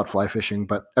much about fly fishing,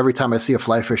 but every time I see a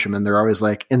fly fisherman, they're always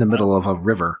like in the middle of a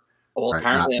river. Well, right?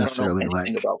 Apparently, not necessarily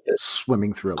like about fish.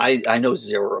 Swimming through. I know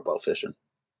zero about fishing,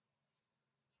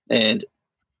 and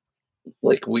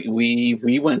like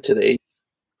we went to the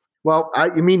Well,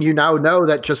 you mean you now know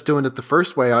that just doing it the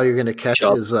first way, all you're going to catch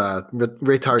Chub. is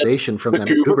retardation from them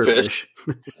Gooberfish.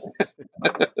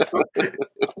 gooberfish.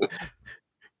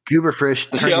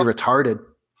 Gooberfish turn you Yep. retarded.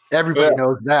 Everybody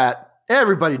knows that.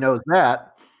 Everybody knows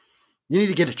that. You need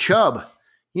to get a chub.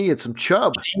 You need to get some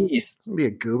chub. Jeez. Be a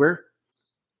goober.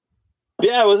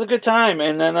 Yeah, it was a good time.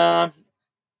 And then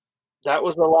that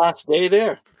was the last day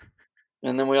there.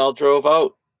 And then we all drove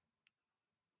out.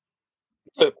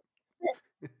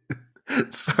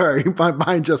 Sorry, my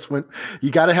mind just went.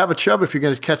 You got to have a chub if you're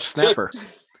going to catch snapper.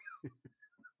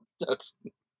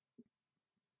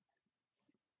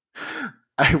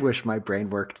 I wish my brain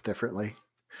worked differently.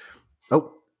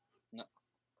 Oh. No.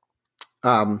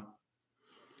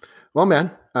 Well,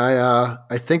 man,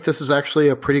 I think this is actually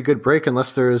a pretty good break,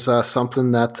 unless there's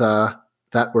something that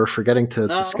we're forgetting to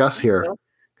discuss here,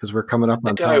 because we're coming up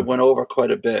on time. I went over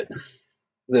quite a bit.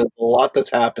 There's a lot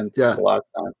that's happened since the last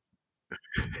time.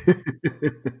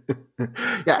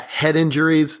 Yeah, head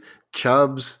injuries,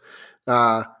 chubs,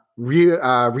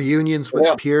 reunions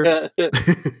with peers,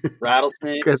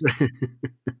 rattlesnakes,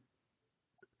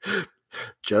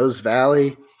 Joe's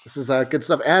Valley. This is good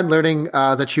stuff, and learning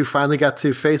that you finally got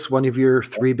to face one of your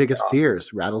 3 biggest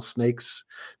fears: rattlesnakes.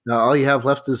 Now all you have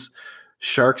left is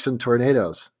sharks and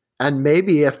tornadoes. And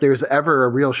maybe if there's ever a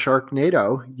real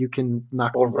sharknado, you can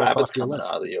knock or them rabbits off your coming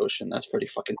list. out of the ocean. That's pretty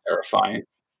fucking terrifying.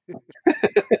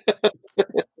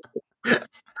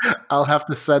 I'll have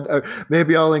to send.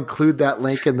 Maybe I'll include that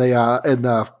link in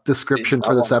the description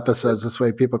for this episode. This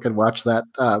way, people can watch that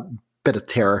bit of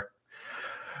terror.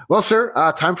 Well, sir,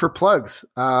 time for plugs.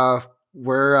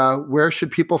 Where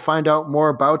should people find out more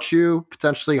about you?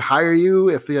 Potentially hire you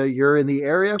if you're in the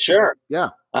area. Sure. Yeah.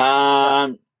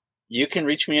 You can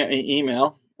reach me at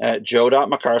email at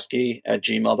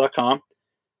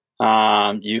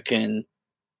joe.mccarsky@gmail.com. You can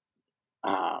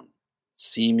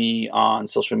see me on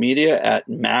social media at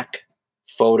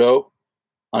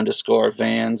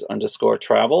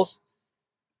macphoto_vans_travels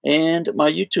and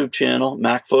my YouTube channel,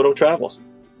 Mac Photo Travels.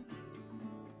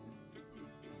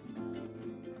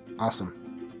 Awesome.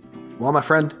 Well, my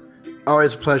friend,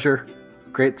 always a pleasure.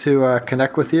 Great to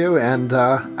connect with you, and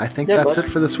I think that's it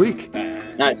for this week.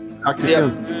 Night. Talk to you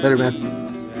soon. Later, man.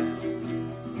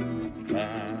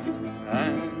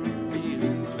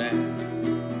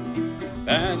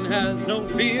 Man has no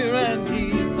fear and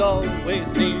he's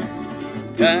always near.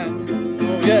 Dan,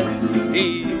 oh yes,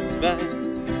 he's back.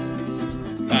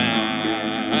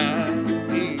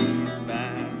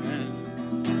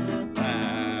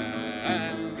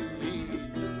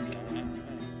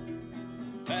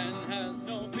 Man has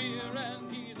no fear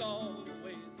and he's always